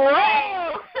was like,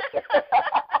 whoa.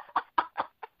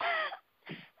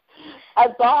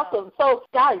 That's awesome. So,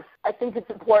 guys, I think it's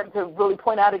important to really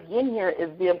point out again here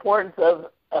is the importance of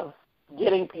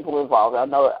getting people involved. I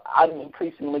know I'm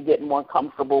increasingly getting more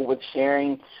comfortable with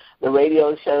sharing the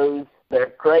radio shows. They're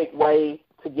a great way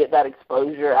to get that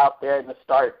exposure out there and to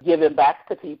start giving back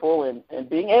to people and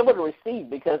being able to receive,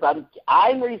 because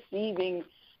I'm receiving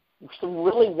some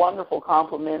really wonderful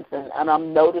compliments, and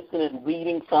I'm noticing and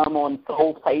reading some on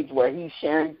Soul's page where he's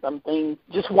sharing some things.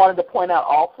 Just wanted to point out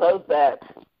also that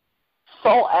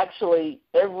Soul actually,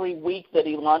 every week that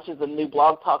he launches a new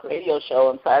Blog Talk radio show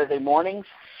on Saturday mornings,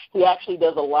 he actually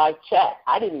does a live chat.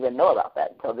 I didn't even know about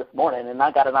that until this morning, and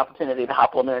I got an opportunity to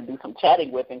hop on there and do some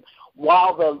chatting with him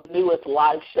while the newest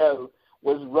live show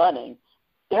was running.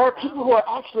 There are people who are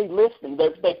actually listening.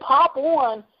 They pop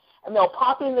on, and they'll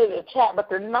pop into the chat, but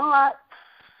they're not,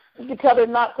 you can tell they're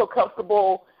not so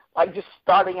comfortable, like just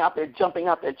starting out there, jumping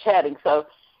out there, chatting. So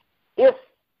if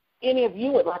any of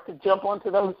you would like to jump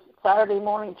onto those Saturday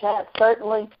morning chats,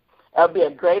 certainly that would be a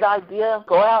great idea.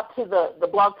 Go out to the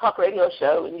Blog Talk radio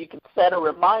show, and you can set a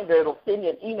reminder. It'll send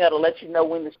you an email to let you know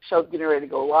when the show's getting ready to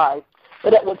go live.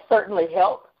 But it would certainly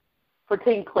help for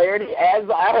Team Clarity as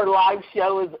our live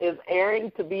show is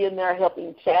airing to be in there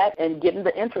helping chat and getting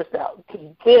the interest out.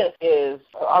 Because this is,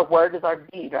 our word is our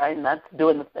deed, right? And that's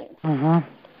doing the thing. Mm-hmm.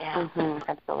 Yeah,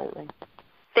 absolutely.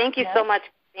 Thank you so much,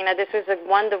 Christina. This was a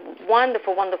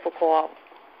wonderful, wonderful call.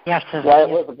 Yes, yeah, it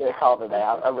was a good call today.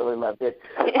 I really loved it.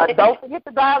 Don't forget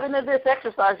to dive into this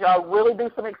exercise, y'all. Really do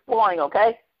some exploring,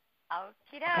 okay?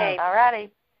 Okay. All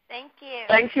righty. Thank you.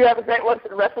 Thanks. You have a great one for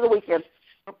the rest of the weekend.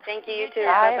 Thank you. You too.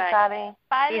 Bye, Bye-bye.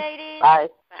 Bye, ladies. Bye.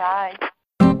 Bye.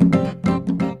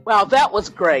 Wow, that was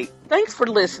great. Thanks for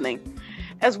listening.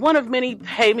 As one of many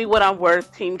Pay Me What I'm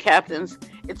Worth team captains,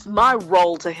 it's my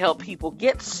role to help people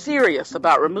get serious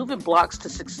about removing blocks to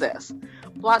success.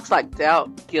 Blocks like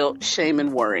doubt, guilt, shame,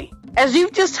 and worry. As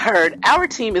you've just heard, our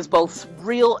team is both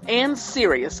real and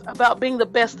serious about being the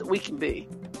best that we can be.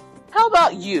 How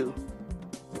about you?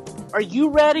 Are you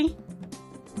ready?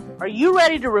 Are you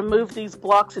ready to remove these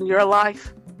blocks in your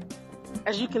life?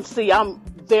 As you can see, I'm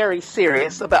very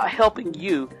serious about helping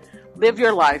you live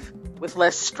your life with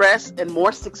less stress and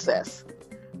more success.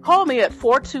 Call me at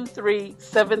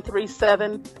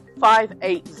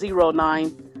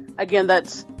 423-737-5809. Again,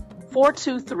 that's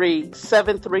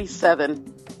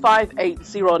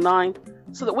 423-737-5809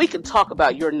 so that we can talk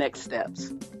about your next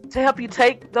steps. To help you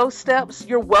take those steps,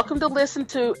 you're welcome to listen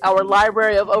to our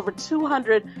library of over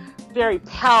 200 very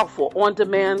powerful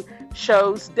on-demand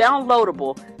shows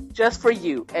downloadable just for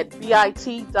you at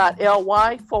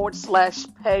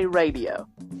bit.ly/payradio.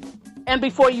 And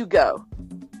before you go,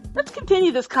 let's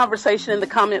continue this conversation in the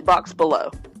comment box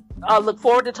below. I look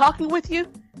forward to talking with you.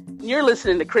 You're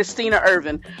listening to Christina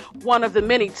Irvin, one of the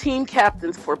many team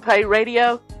captains for Pay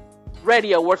Radio,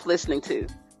 radio worth listening to.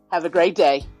 Have a great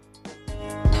day.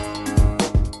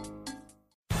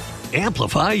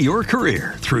 Amplify your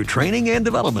career through training and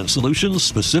development solutions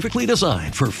specifically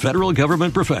designed for federal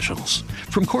government professionals.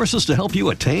 From courses to help you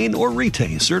attain or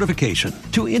retain certification,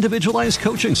 to individualized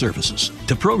coaching services,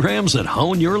 to programs that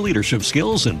hone your leadership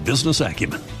skills and business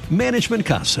acumen, Management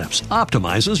Concepts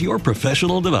optimizes your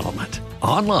professional development.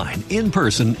 Online, in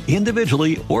person,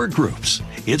 individually, or groups,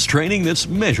 it's training that's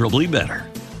measurably better.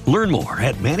 Learn more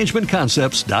at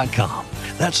managementconcepts.com.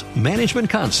 That's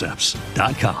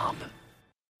managementconcepts.com.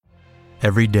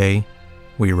 Every day,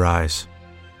 we rise,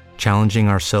 challenging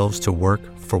ourselves to work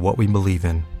for what we believe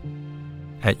in.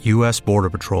 At U.S.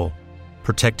 Border Patrol,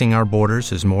 Protecting our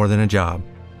borders is more than a job.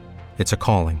 It's a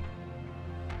calling.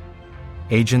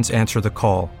 Agents answer the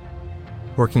call,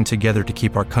 working together to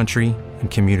keep our country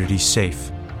and communities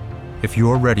safe. If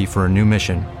you're ready for a new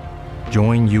mission,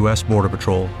 join U.S. Border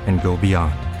Patrol and go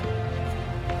beyond.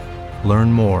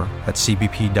 Learn more at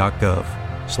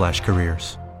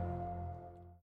cbp.gov/careers.